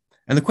laws.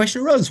 And the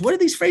question arose, what do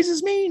these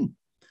phrases mean?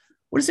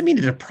 What does it mean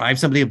to deprive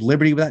somebody of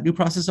liberty without due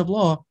process of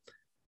law?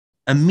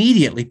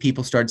 immediately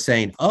people started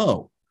saying,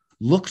 oh,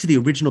 look to the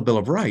original Bill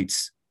of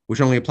Rights,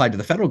 which only applied to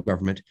the federal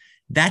government.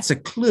 That's a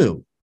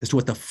clue as to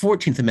what the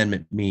 14th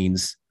Amendment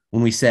means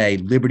when we say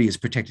liberty is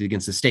protected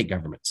against the state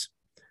governments.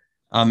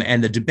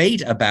 And the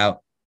debate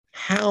about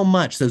how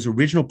much those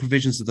original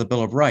provisions of the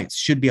Bill of Rights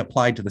should be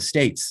applied to the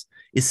states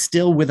is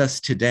still with us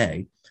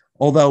today,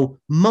 although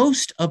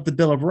most of the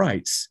Bill of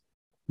Rights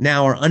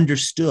now are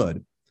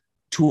understood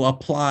to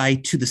apply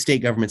to the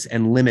state governments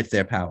and limit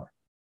their power.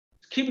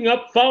 Keeping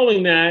up,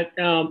 following that,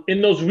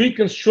 in those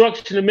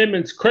Reconstruction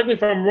amendments, correct me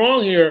if I'm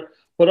wrong here,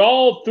 but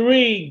all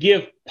three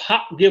give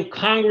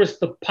Congress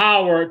the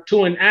power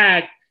to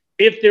enact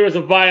if there is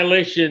a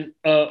violation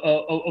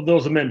of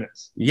those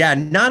amendments. Yeah,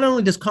 not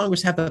only does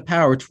Congress have the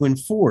power to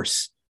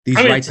enforce these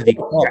rights of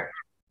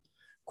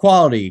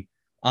equality,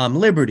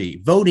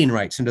 liberty, voting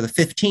rights under the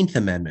 15th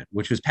Amendment,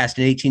 which was passed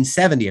in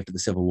 1870 after the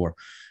Civil War.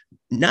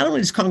 Not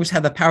only does Congress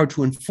have the power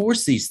to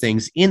enforce these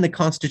things in the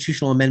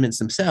constitutional amendments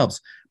themselves,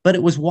 but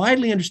it was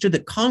widely understood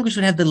that Congress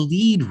would have the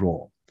lead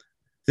role,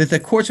 that the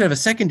courts would have a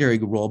secondary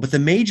role, but the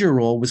major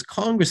role was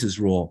Congress's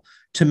role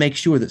to make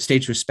sure that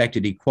states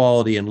respected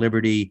equality and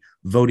liberty,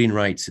 voting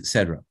rights,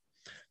 etc.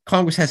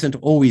 Congress hasn't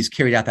always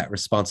carried out that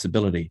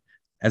responsibility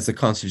as the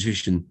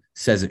Constitution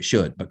says it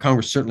should, but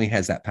Congress certainly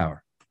has that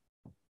power.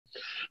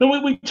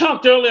 Now, we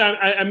talked earlier,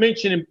 I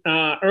mentioned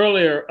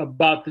earlier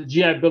about the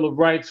GI Bill of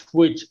Rights,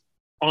 which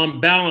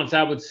on balance,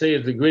 I would say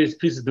is the greatest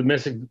piece of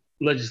domestic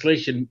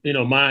legislation,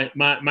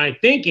 my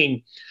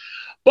thinking.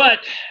 But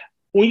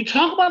when you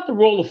talk about the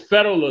role of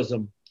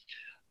federalism,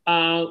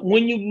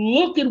 when you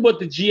look at what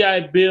the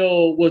GI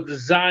Bill was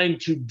designed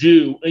to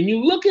do, and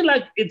you look at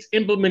like its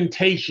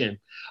implementation,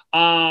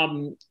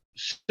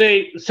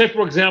 say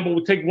for example,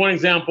 we'll take one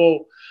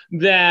example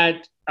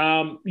that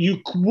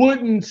you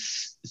wouldn't,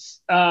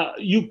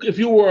 if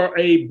you were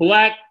a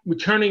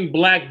returning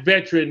black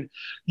veteran,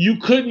 you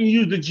couldn't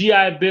use the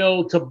GI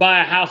Bill to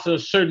buy a house in a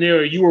certain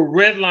area. You were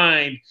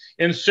redlined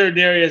in certain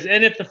areas.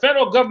 And if the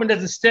federal government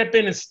doesn't step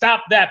in and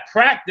stop that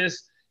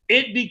practice,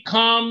 it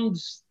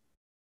becomes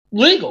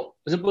legal.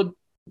 Is it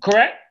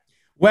correct?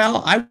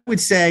 Well, let me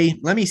say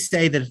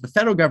that if the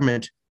federal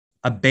government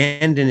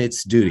abandoned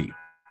its duty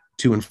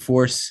to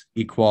enforce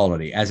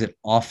equality, as it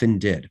often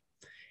did,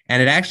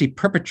 and it actually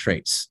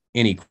perpetrates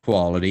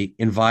inequality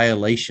in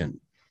violation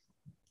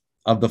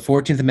of the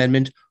 14th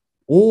Amendment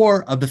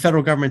or of the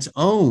federal government's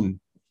own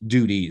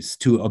duties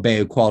to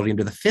obey equality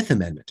under the 5th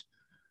Amendment,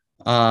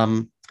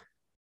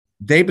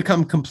 they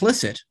become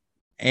complicit,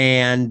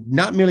 and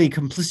not merely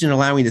complicit in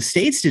allowing the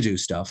states to do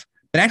stuff,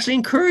 but actually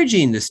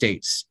encouraging the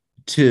states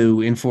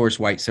to enforce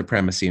white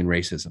supremacy and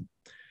racism.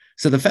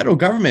 So the federal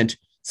government's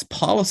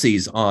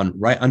policies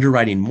on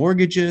underwriting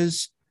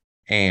mortgages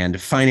and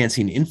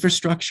financing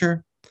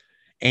infrastructure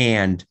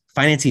and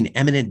financing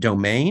eminent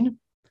domain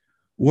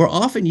were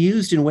often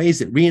used in ways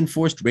that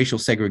reinforced racial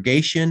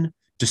segregation,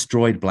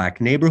 destroyed black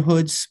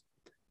neighborhoods.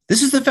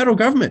 This is the federal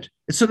government.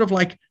 It's sort of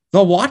like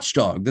the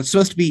watchdog that's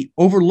supposed to be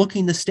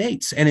overlooking the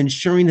states and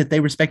ensuring that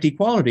they respect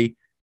equality.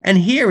 And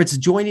here it's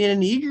joining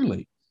in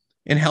eagerly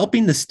in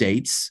helping the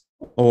states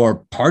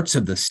or parts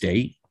of the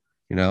state,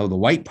 the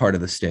white part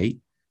of the state,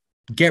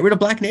 get rid of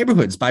black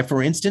neighborhoods by,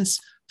 for instance,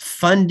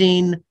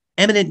 funding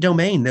eminent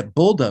domain that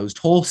bulldozed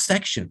whole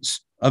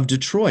sections of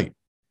Detroit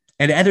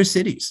and other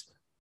cities,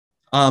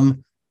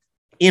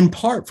 in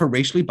part for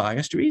racially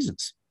biased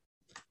reasons.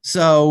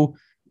 So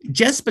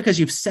just because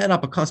you've set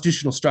up a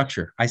constitutional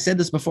structure, I said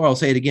this before, I'll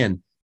say it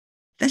again,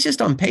 that's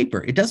just on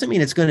paper. It doesn't mean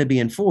it's going to be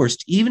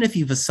enforced, even if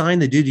you've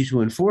assigned the duty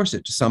to enforce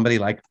it to somebody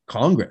like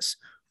Congress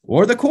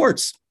or the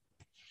courts.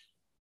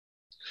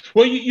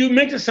 Well, you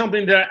mentioned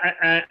something that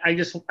I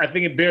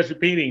think it bears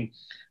repeating,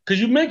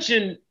 because you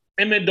mentioned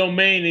eminent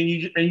domain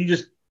and you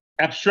just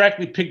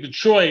abstractly picked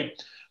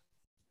Detroit.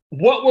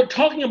 What we're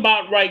talking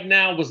about right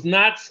now was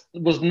not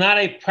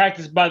a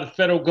practice by the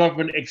federal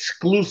government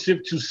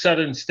exclusive to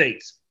southern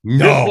states.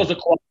 No. This was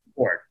across the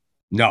board.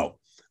 No.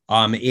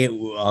 It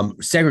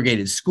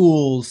segregated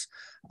schools,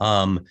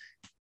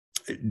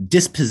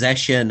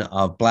 dispossession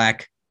of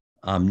black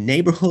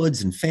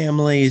neighborhoods and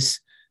families.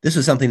 This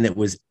was something that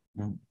was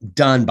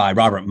done by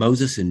Robert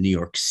Moses in New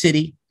York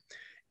City.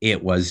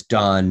 It was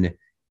done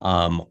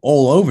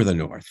all over the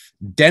North.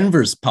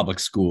 Denver's public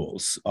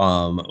schools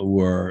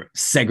were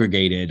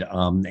segregated,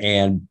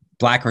 and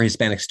Black or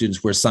Hispanic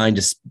students were assigned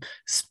to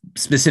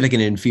specific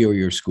and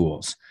inferior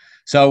schools.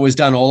 So it was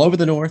done all over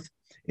the North.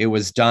 It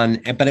was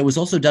done, but it was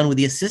also done with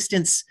the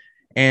assistance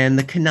and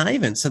the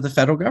connivance of the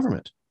federal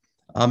government.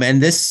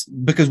 And this,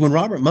 because when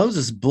Robert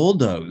Moses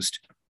bulldozed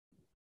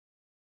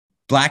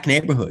Black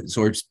neighborhoods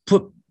or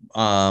put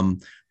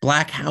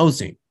Black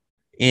housing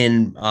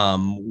in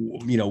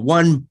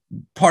one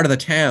part of the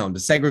town to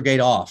segregate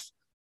off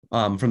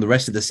from the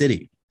rest of the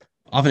city,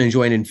 often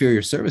enjoying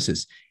inferior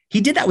services,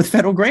 he did that with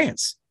federal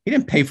grants. He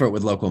didn't pay for it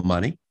with local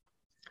money.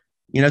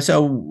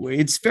 So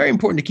it's very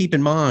important to keep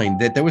in mind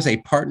that there was a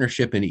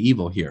partnership in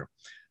evil here,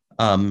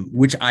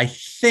 which I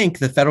think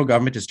the federal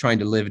government is trying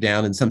to live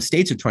down, and some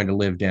states are trying to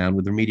live down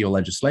with remedial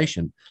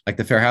legislation like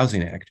the Fair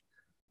Housing Act.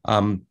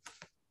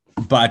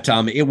 but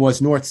it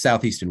was north,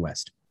 south, east, and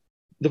west.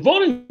 The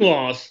voting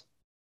laws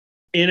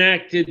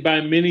enacted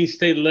by many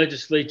state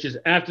legislatures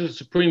after the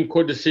Supreme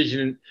Court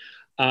decision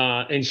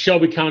in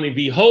Shelby County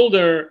v.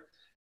 Holder,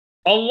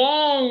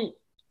 along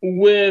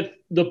with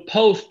the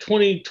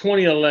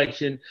post-2020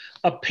 election,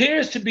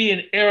 appears to be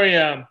an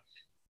area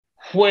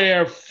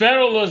where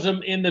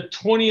federalism in the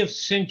 20th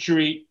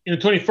century, in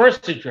the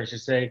 21st century, I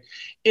should say,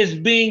 is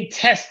being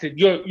tested.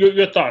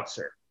 Your thoughts,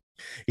 sir?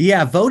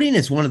 Yeah, voting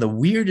is one of the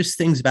weirdest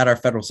things about our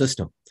federal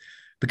system,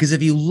 because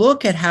if you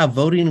look at how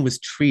voting was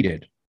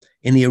treated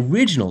in the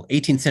original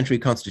 18th century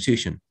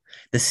Constitution,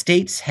 the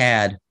states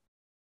had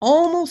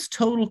almost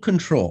total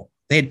control.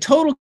 They had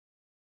total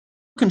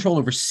control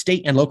over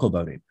state and local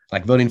voting,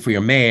 like voting for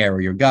your mayor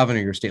or your governor,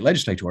 or your state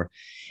legislator.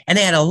 And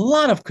they had a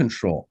lot of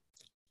control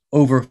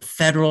over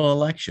federal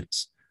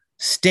elections.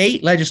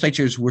 State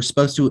legislatures were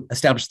supposed to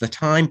establish the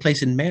time,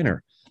 place, and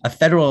manner of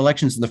federal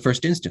elections in the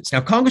first instance.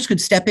 Now, Congress could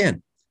step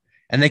in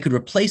and they could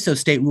replace those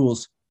state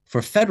rules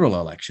for federal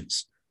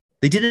elections.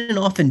 They didn't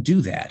often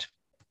do that.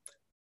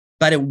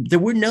 But there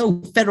were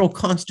no federal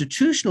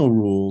constitutional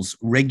rules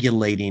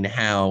regulating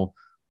how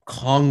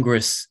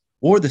Congress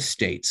or the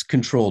states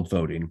controlled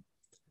voting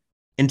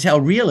until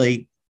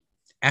really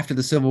after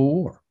the Civil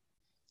War.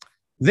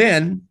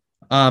 Then,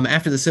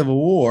 after the Civil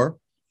War,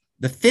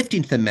 the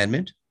 15th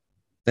Amendment,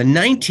 the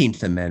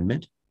 19th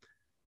Amendment,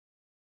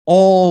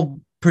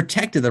 all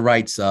protected the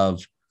rights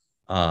of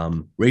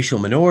racial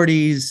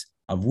minorities,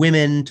 of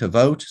women to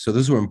vote. So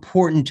those were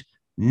important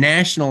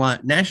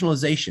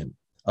nationalization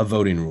of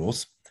voting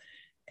rules.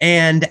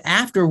 And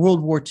after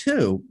World War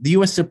II, the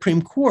U.S.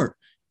 Supreme Court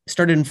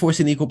started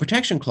enforcing the Equal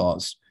Protection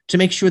Clause to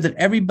make sure that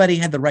everybody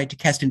had the right to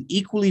cast an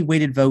equally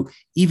weighted vote,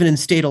 even in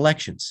state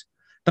elections.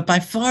 But by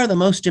far the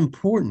most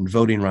important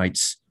voting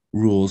rights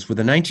rules were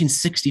the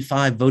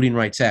 1965 Voting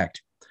Rights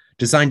Act,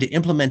 designed to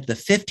implement the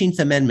 15th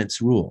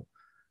Amendment's rule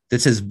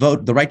that says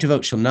the right to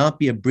vote shall not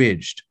be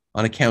abridged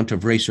on account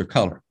of race or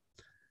color.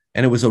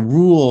 And it was a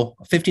rule,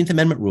 a 15th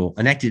Amendment rule,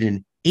 enacted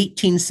in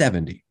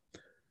 1870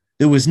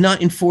 that was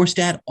not enforced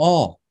at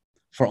all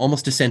for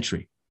almost a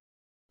century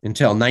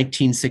until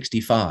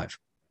 1965,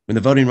 when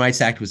the Voting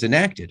Rights Act was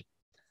enacted.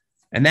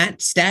 And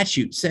that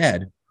statute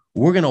said,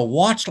 we're going to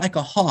watch like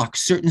a hawk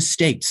certain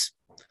states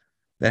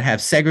that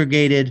have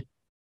segregated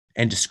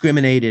and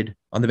discriminated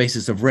on the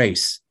basis of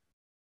race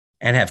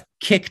and have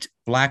kicked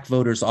Black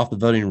voters off the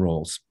voting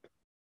rolls.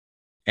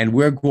 And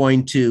we're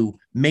going to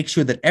make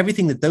sure that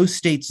everything that those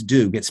states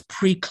do gets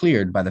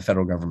pre-cleared by the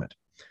federal government,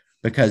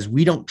 because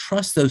we don't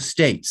trust those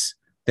states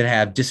that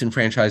have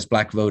disenfranchised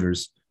Black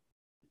voters.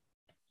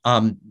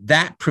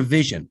 That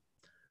provision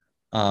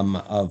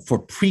for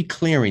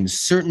pre-clearing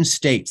certain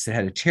states that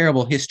had a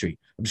terrible history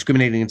of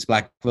discriminating against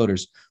Black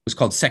voters was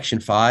called Section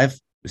 5. It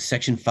was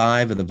Section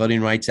 5 of the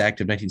Voting Rights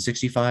Act of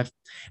 1965.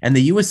 And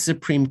the U.S.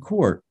 Supreme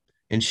Court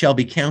in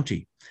Shelby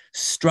County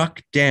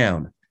struck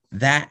down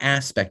that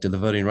aspect of the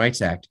Voting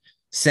Rights Act,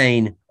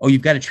 saying, oh,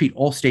 you've got to treat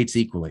all states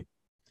equally.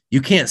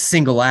 You can't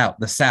single out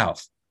the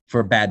South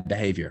for bad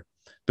behavior,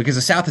 because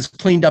the South has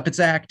cleaned up its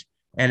act,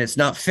 and it's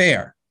not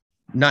fair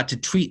not to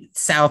treat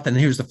South, and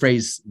here's the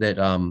phrase that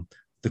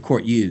the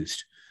court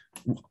used,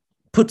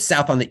 put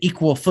South on the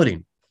equal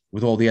footing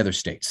with all the other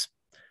states.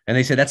 And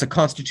they said that's a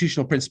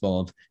constitutional principle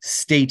of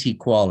state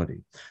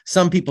equality.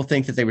 Some people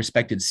think that they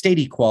respected state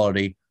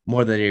equality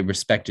more than they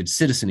respected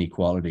citizen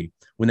equality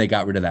when they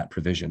got rid of that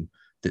provision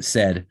that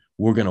said,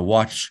 we're going to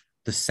watch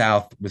the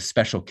South with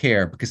special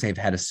care because they've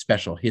had a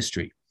special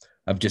history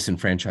of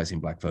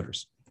disenfranchising Black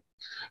voters.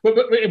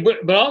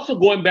 But also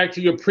going back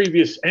to your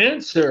previous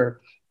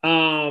answer,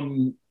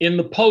 in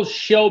the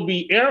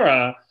post-Shelby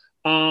era,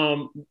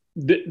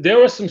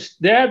 there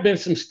have been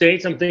some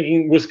states, I'm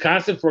thinking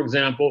Wisconsin, for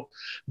example,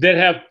 that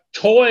have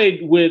toyed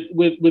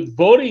with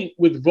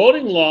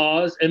voting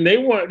laws, and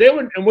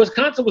and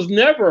Wisconsin was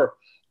never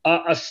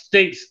a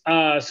state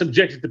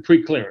subjected to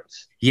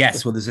pre-clearance.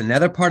 Yes, well, there's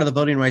another part of the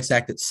Voting Rights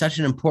Act that's such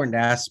an important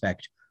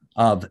aspect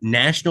of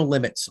national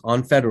limits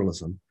on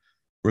federalism.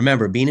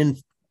 Remember, being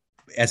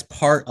as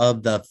part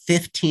of the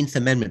 15th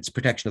Amendment's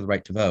protection of the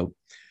right to vote,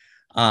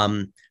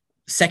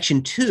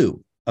 Section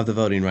 2 of the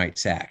Voting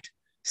Rights Act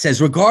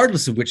says,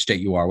 regardless of which state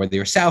you are, whether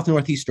you're South,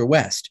 Northeast, or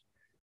West,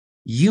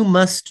 you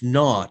must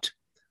not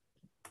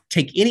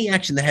take any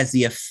action that has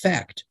the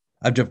effect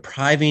of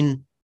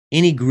depriving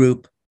any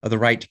group of the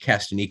right to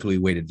cast an equally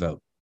weighted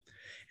vote.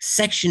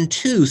 Section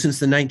 2, since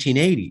the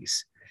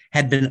 1980s,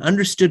 had been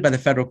understood by the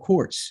federal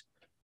courts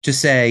to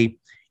say,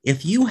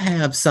 if you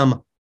have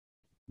some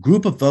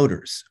group of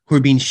voters who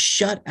are being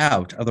shut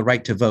out of the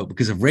right to vote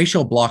because of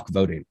racial bloc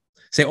voting,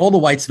 say all the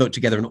whites vote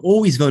together and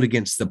always vote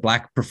against the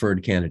Black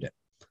preferred candidate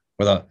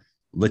or the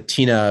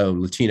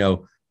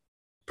Latino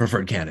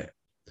preferred candidate.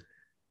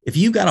 If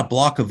you've got a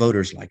block of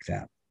voters like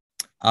that,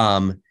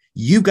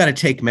 you've got to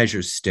take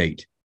measures,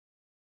 state,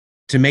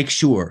 to make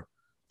sure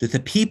that the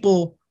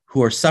people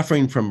who are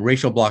suffering from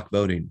racial bloc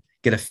voting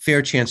get a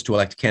fair chance to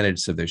elect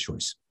candidates of their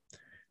choice.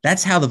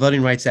 That's how the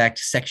Voting Rights Act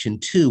Section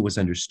 2 was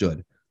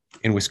understood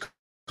in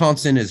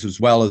Wisconsin,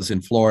 as well as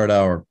in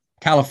Florida or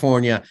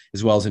California,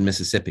 as well as in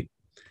Mississippi.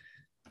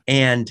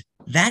 And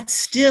that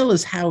still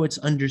is how it's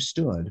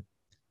understood.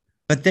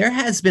 But there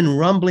has been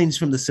rumblings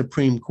from the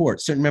Supreme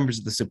Court, certain members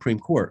of the Supreme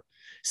Court,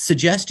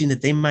 suggesting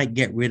that they might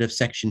get rid of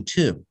Section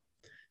 2,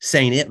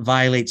 saying it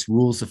violates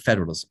rules of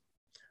federalism.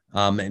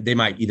 They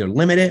might either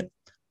limit it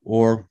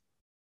or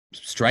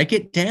strike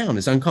it down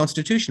as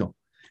unconstitutional.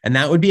 And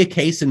that would be a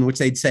case in which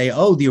they'd say,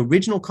 oh, the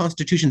original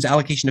Constitution's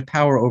allocation of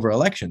power over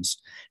elections,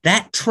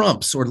 that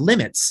trumps or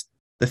limits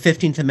the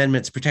 15th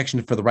Amendment's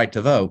protection for the right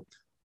to vote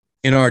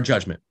in our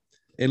judgment,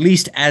 at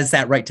least as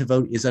that right to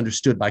vote is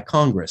understood by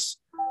Congress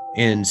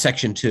in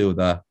Section 2 of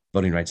the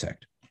Voting Rights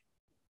Act.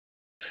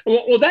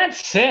 Well, that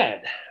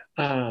said,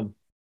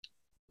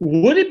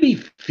 would it be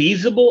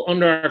feasible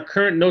under our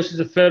current notions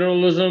of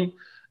federalism,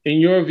 in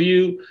your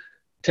view,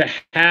 to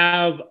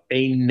have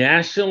a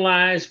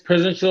nationalized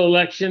presidential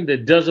election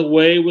that does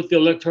away with the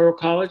Electoral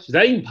College? Is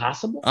that even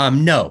possible?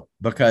 No,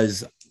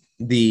 because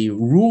the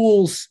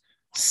rules,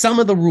 some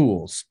of the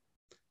rules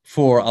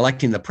for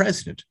electing the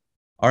president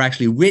are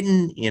actually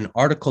written in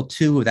Article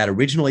 2 of that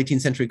original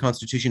 18th century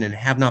Constitution and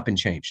have not been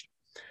changed.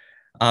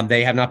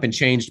 They have not been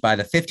changed by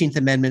the 15th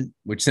Amendment,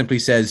 which simply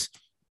says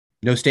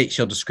no state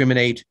shall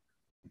discriminate,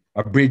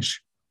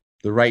 abridge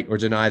the right or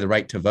deny the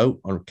right to vote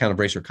on account of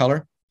race or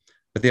color.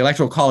 But the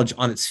Electoral College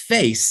on its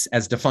face,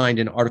 as defined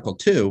in Article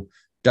 2,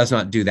 does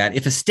not do that.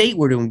 If a state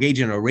were to engage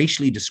in a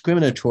racially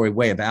discriminatory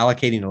way of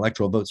allocating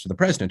electoral votes for the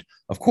president,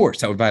 of course,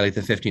 that would violate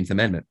the 15th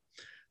Amendment.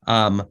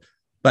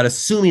 But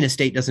assuming a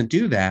state doesn't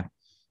do that,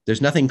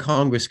 there's nothing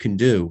Congress can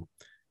do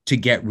to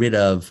get rid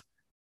of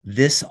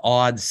this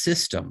odd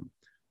system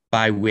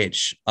by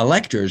which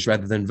electors,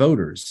 rather than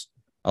voters,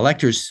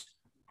 electors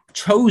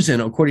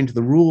chosen according to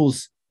the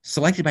rules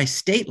selected by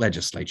state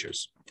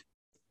legislatures,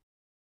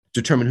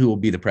 determine who will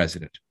be the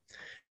president.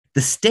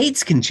 The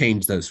states can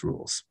change those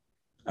rules.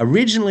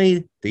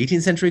 Originally, the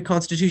 18th century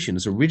Constitution,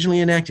 as originally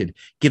enacted,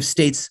 gives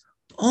states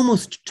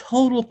almost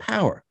total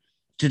power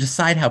to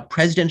decide how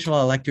presidential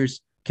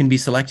electors can be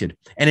selected.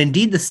 And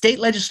indeed, the state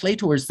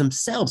legislators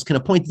themselves can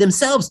appoint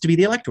themselves to be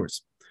the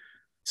electors,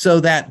 so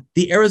that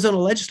the Arizona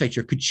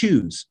legislature could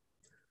choose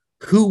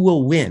who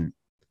will win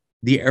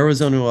the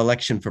Arizona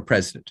election for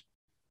president.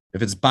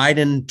 If it's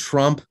Biden,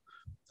 Trump,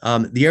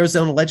 the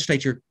Arizona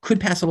legislature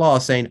could pass a law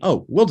saying,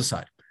 oh, we'll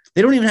decide.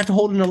 They don't even have to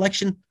hold an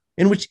election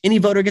in which any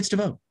voter gets to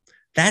vote.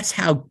 That's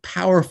how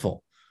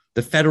powerful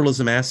the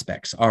federalism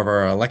aspects of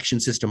our election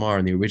system are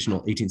in the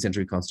original 18th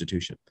century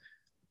Constitution.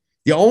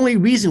 The only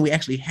reason we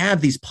actually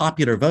have these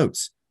popular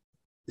votes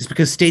is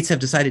because states have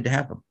decided to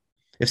have them.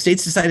 If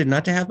states decided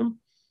not to have them,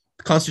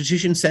 the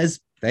Constitution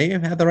says they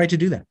have the right to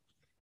do that.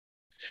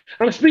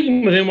 I'm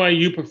speaking with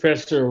NYU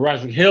professor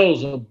Roderick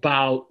Hills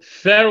about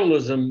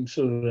federalism,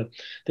 so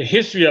the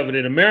history of it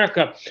in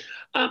America.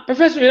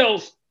 Professor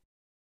Hills,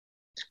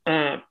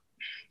 it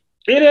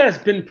has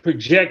been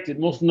projected,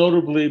 most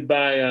notably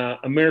by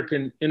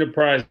American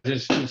Enterprise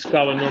Institute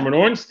scholar Norman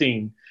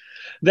Ornstein,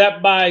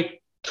 that by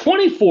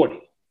 2040,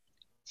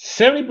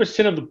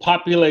 70% of the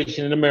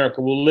population in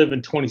America will live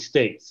in 20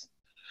 states.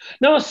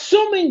 Now,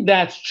 assuming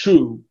that's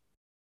true,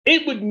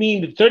 it would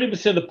mean that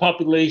 30% of the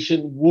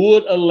population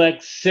would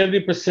elect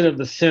 70% of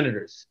the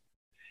senators.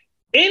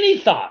 Any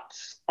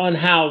thoughts on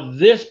how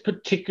this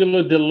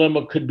particular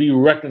dilemma could be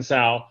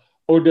reconciled,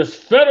 or does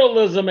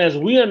federalism, as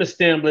we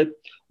understand it,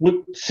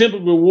 would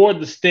simply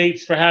reward the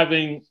states for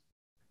having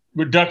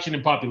reduction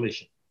in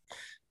population?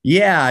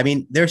 Yeah, I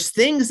mean, there's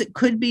things that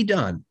could be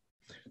done.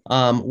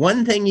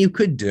 One thing you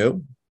could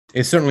do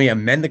is certainly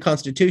amend the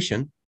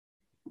Constitution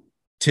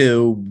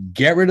to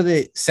get rid of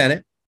the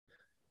Senate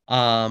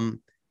and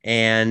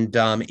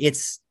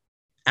its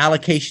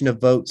allocation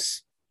of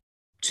votes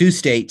to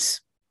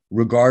states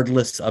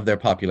regardless of their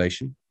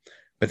population.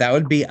 But that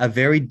would be a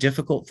very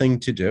difficult thing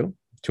to do,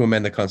 to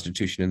amend the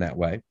Constitution in that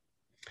way.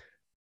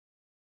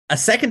 A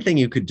second thing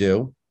you could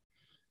do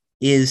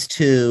is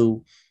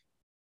to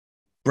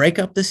break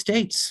up the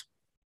states.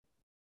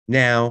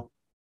 Now,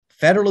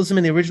 federalism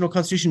in the original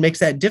Constitution makes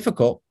that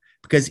difficult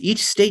because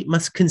each state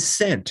must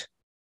consent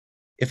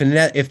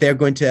if they're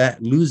going to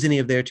lose any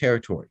of their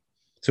territory.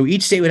 So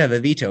each state would have a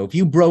veto. If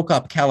you broke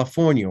up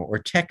California or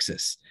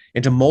Texas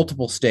into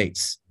multiple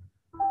states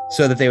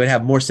so that they would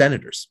have more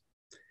senators,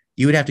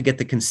 you would have to get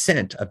the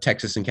consent of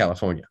Texas and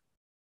California.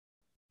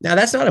 Now,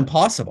 that's not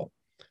impossible.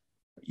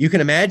 You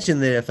can imagine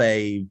that if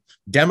a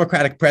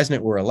Democratic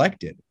president were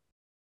elected,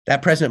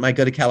 that president might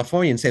go to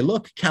California and say,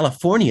 look,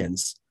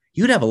 Californians,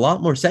 you'd have a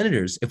lot more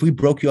senators if we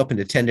broke you up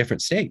into 10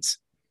 different states.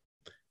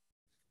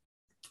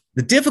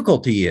 The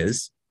difficulty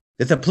is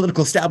that the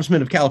political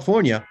establishment of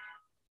California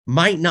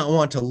might not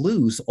want to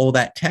lose all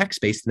that tax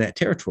base in that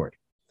territory.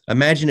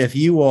 Imagine if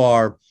you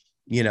are,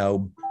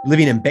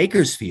 living in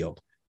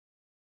Bakersfield.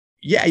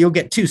 Yeah, you'll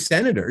get 2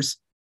 senators,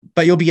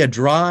 but you'll be a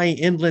dry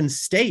inland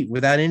state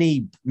without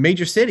any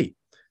major city.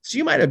 So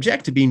you might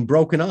object to being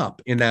broken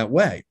up in that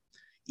way,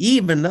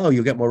 even though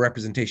you'll get more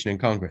representation in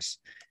Congress.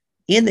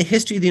 In the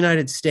history of the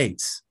United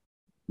States,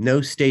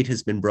 no state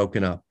has been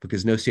broken up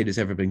because no state has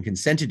ever been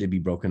consented to be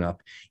broken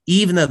up,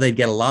 even though they'd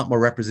get a lot more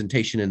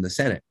representation in the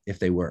Senate if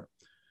they were.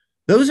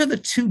 Those are the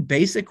two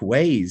basic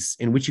ways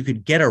in which you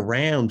could get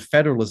around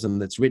federalism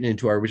that's written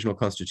into our original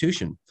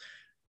Constitution.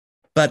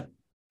 But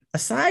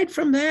aside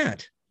from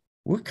that,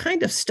 we're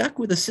kind of stuck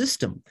with a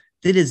system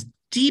that is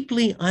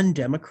deeply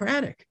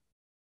undemocratic.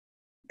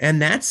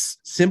 And that's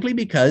simply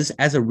because,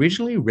 as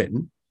originally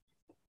written,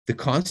 the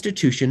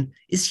Constitution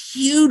is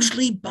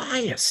hugely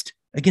biased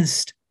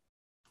against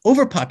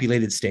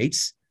overpopulated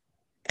states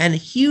and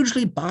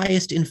hugely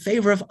biased in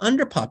favor of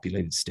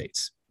underpopulated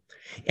states.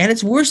 And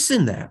it's worse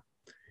than that.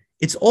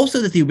 It's also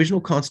that the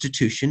original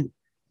Constitution,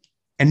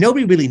 and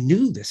nobody really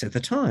knew this at the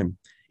time,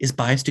 is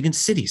biased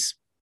against cities.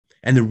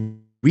 And the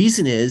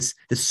reason is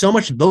that so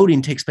much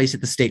voting takes place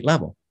at the state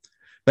level.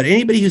 But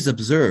anybody who's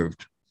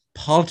observed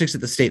politics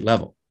at the state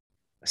level,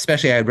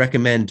 especially I'd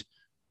recommend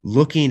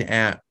looking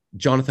at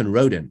Jonathan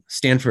Rodin,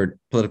 Stanford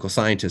political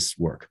scientist's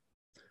work.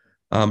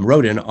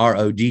 Rodin,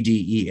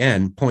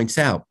 R-O-D-D-E-N, points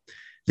out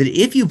that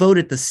if you vote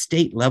at the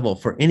state level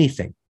for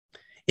anything,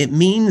 it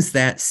means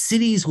that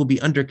cities will be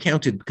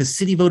undercounted because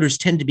city voters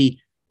tend to be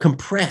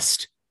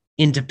compressed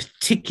into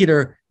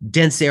particular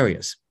dense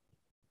areas.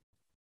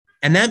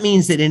 And that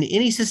means that in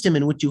any system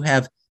in which you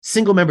have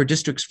single member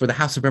districts for the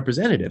House of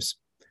Representatives,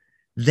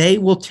 they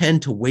will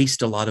tend to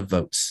waste a lot of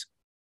votes,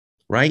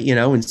 right?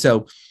 And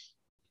so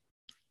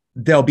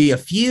there'll be a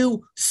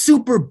few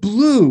super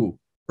blue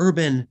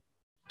urban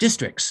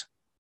districts,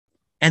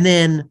 and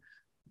then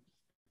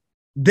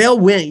they'll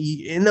win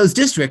in those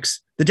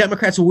districts. The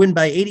Democrats will win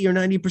by 80 or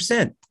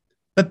 90%,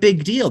 but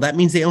big deal. That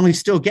means they only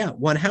still get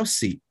one House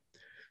seat,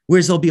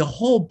 whereas there'll be a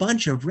whole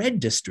bunch of red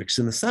districts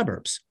in the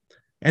suburbs,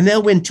 and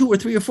they'll win 2 or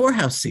 3 or 4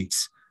 House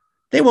seats.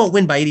 They won't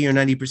win by 80 or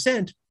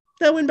 90%.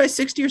 They'll win by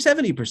 60 or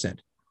 70%.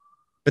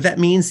 But that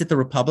means that the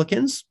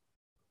Republicans,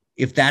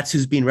 if that's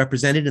who's being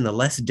represented in the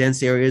less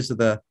dense areas of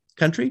the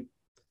country,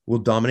 will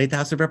dominate the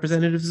House of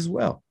Representatives as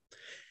well.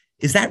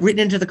 Is that written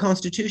into the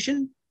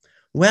Constitution?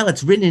 Well,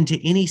 it's written into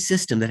any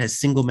system that has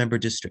single member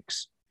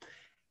districts.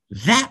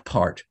 That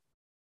part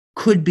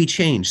could be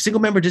changed. Single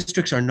member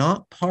districts are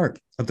not part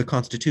of the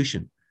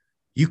Constitution.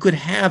 You could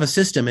have a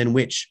system in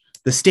which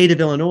the state of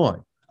Illinois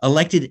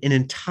elected an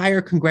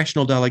entire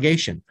congressional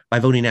delegation by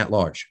voting at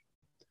large.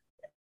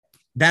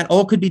 That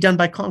all could be done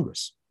by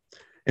Congress.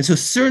 And so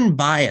certain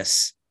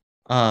bias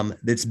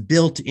that's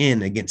built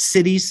in against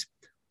cities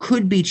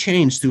could be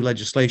changed through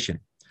legislation.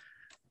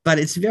 But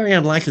it's very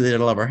unlikely that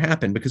it'll ever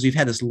happen because we've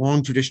had this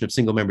long tradition of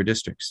single member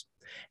districts.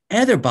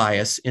 Other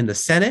bias in the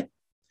Senate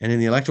and in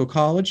the Electoral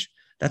College,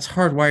 that's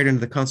hardwired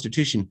into the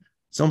Constitution.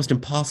 It's almost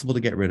impossible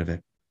to get rid of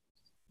it.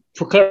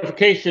 For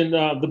clarification,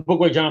 the book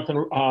by Jonathan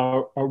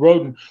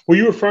Rodin, were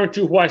you referring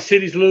to Why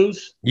Cities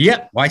Lose?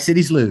 Yep, Why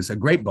Cities Lose, a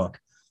great book.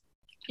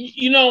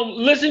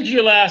 Listen to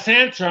your last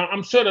answer.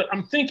 I'm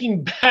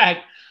thinking back.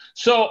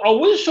 So are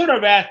we sort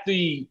of at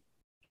the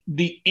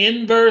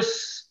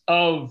inverse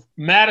of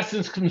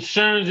Madison's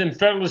concerns in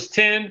Federalist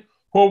 10,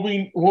 where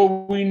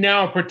we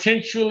now are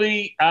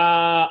potentially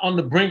on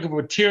the brink of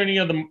a tyranny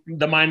of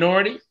the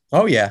minority?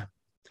 Oh, yeah.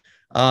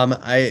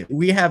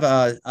 We have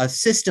a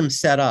system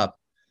set up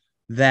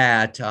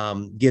that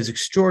gives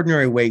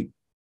extraordinary weight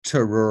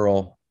to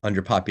rural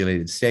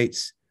underpopulated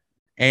states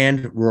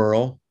and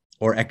rural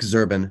or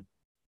exurban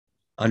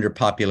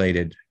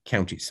underpopulated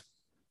counties.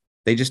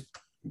 They just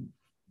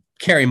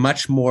carry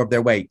much more of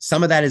their weight.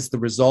 Some of that is the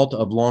result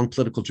of long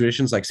political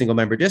traditions like single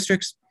member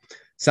districts.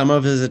 Some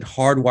of it is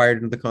hardwired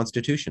into the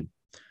Constitution.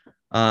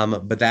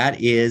 But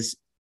that is,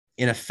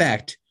 in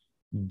effect,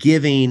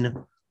 giving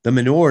the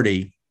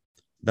minority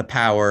the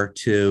power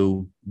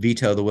to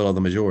veto the will of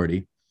the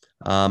majority.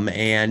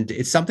 And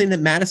it's something that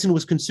Madison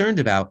was concerned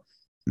about.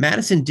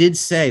 Madison did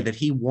say that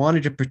he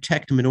wanted to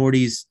protect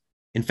minorities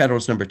in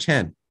Federalist Number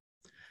 10.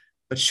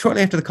 But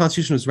shortly after the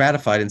Constitution was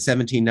ratified in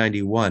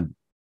 1791,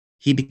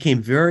 he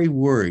became very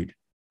worried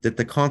that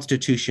the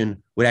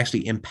Constitution would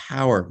actually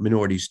empower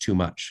minorities too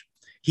much.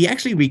 He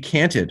actually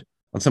recanted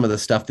on some of the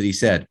stuff that he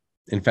said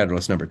in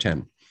Federalist Number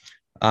 10.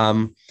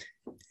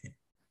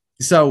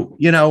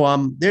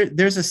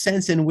 There's a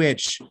sense in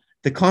which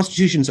the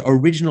Constitution's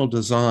original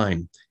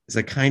design is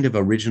a kind of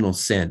original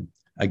sin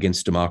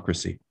against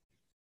democracy.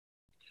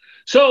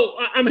 So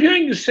I'm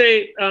hearing you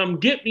say,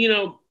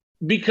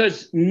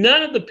 because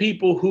none of the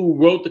people who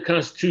wrote the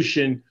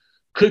Constitution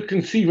could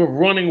conceive of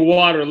running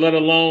water, let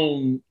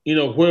alone,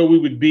 where we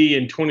would be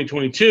in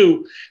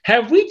 2022.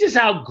 Have we just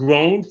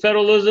outgrown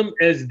federalism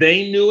as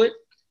they knew it?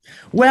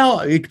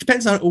 Well, it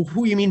depends on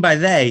who you mean by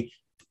they.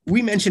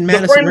 We mentioned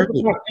Madison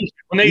earlier.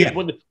 When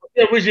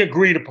they originally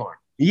agreed upon.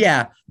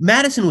 Yeah,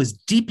 Madison was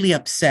deeply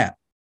upset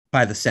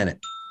by the Senate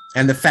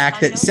and the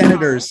fact that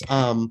senators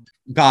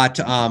got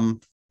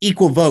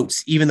equal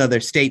votes, even though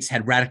their states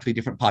had radically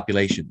different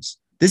populations.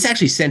 This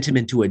actually sent him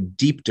into a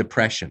deep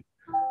depression.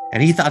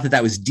 And he thought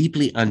that was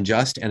deeply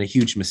unjust and a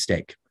huge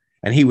mistake.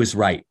 And he was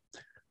right.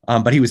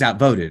 But he was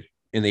outvoted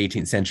in the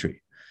 18th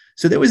century.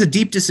 So there was a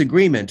deep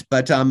disagreement.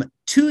 But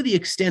to the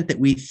extent that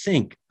we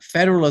think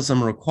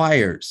federalism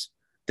requires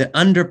that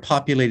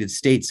underpopulated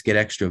states get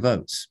extra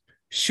votes.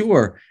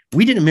 Sure,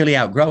 we didn't merely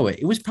outgrow it.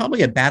 It was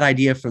probably a bad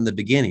idea from the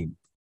beginning,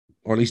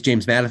 or at least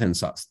James Madison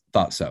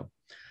thought so.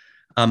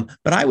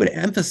 But I would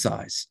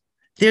emphasize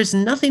there's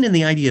nothing in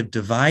the idea of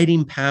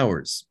dividing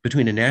powers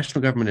between a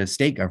national government and a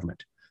state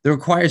government that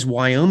requires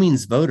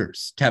Wyoming's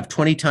voters to have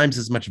 20 times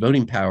as much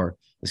voting power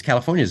as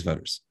California's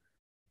voters.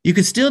 You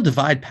could still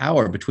divide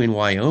power between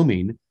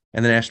Wyoming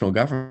and the national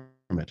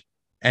government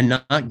and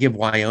not give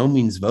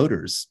Wyoming's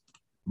voters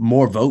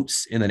more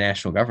votes in the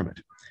national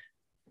government.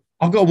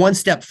 I'll go one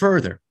step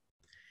further.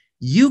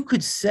 You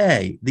could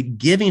say that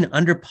giving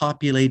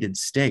underpopulated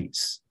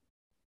states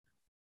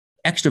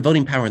extra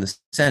voting power in the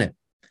Senate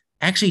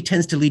actually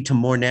tends to lead to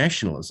more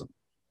nationalism.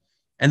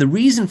 And the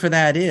reason for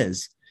that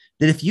is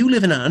that if you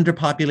live in an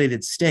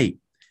underpopulated state,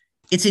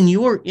 it's in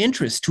your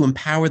interest to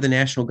empower the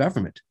national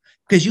government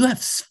because you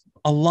have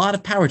a lot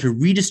of power to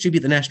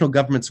redistribute the national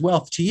government's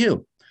wealth to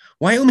you.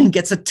 Wyoming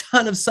gets a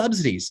ton of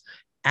subsidies,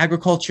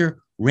 agriculture,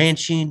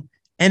 ranching,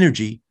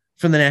 energy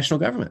from the national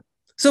government.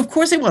 So of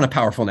course they want a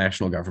powerful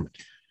national government.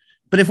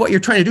 But if what you're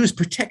trying to do is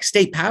protect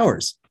state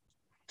powers,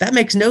 that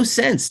makes no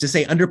sense to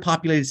say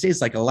underpopulated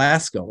states like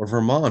Alaska or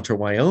Vermont or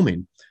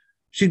Wyoming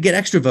should get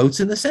extra votes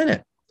in the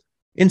Senate.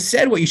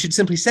 Instead, what you should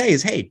simply say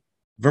is, hey,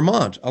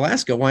 Vermont,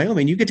 Alaska,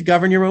 Wyoming, you get to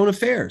govern your own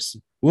affairs.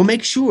 We'll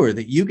make sure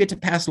that you get to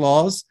pass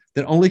laws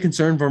that only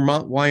concern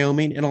Vermont,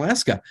 Wyoming, and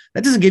Alaska.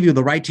 That doesn't give you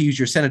the right to use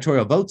your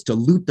senatorial votes to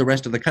loot the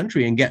rest of the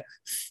country and get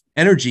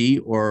energy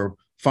or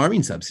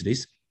farming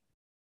subsidies.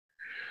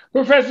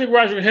 Professor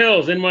Roderick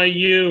Hills,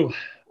 NYU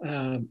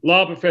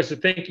law professor,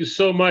 thank you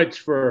so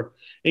much for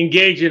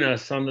engaging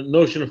us on the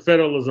notion of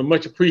federalism.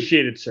 Much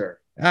appreciated, sir.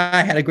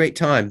 I had a great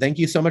time. Thank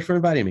you so much for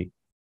inviting me.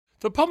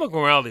 The Public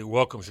Morality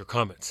welcomes your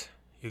comments.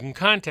 You can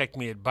contact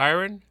me at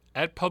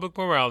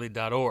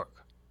byron@publicmorality.org.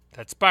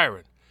 That's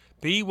Byron,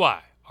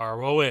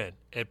 BYRON,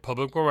 at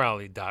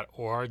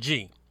publicmorality.org.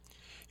 You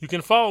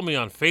can follow me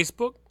on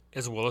Facebook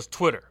as well as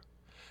Twitter.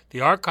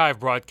 The archive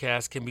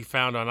broadcast can be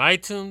found on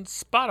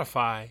iTunes,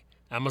 Spotify,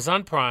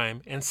 Amazon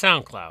Prime, and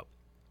SoundCloud.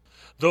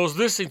 Those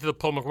listening to the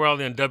Public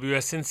Morality on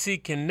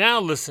WSNC can now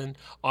listen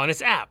on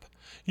its app.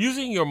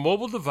 Using your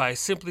mobile device,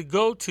 simply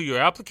go to your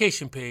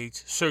application page,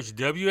 search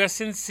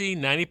WSNC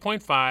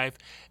 90.5,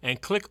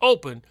 and click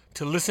Open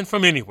to listen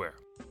from anywhere.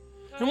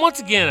 And once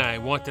again, I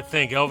want to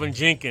thank Elvin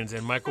Jenkins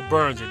and Michael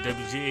Burns at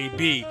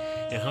WGAB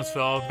in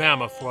Huntsville,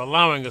 Alabama, for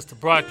allowing us to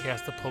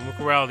broadcast the Public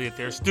Morality at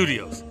their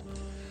studios.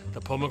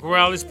 The Public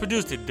Morality is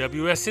produced at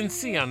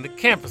WSNC on the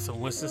campus of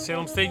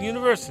Winston-Salem State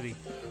University.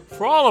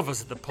 For all of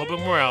us at the Public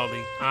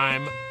Morality,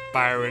 I'm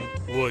Byron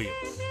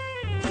Williams.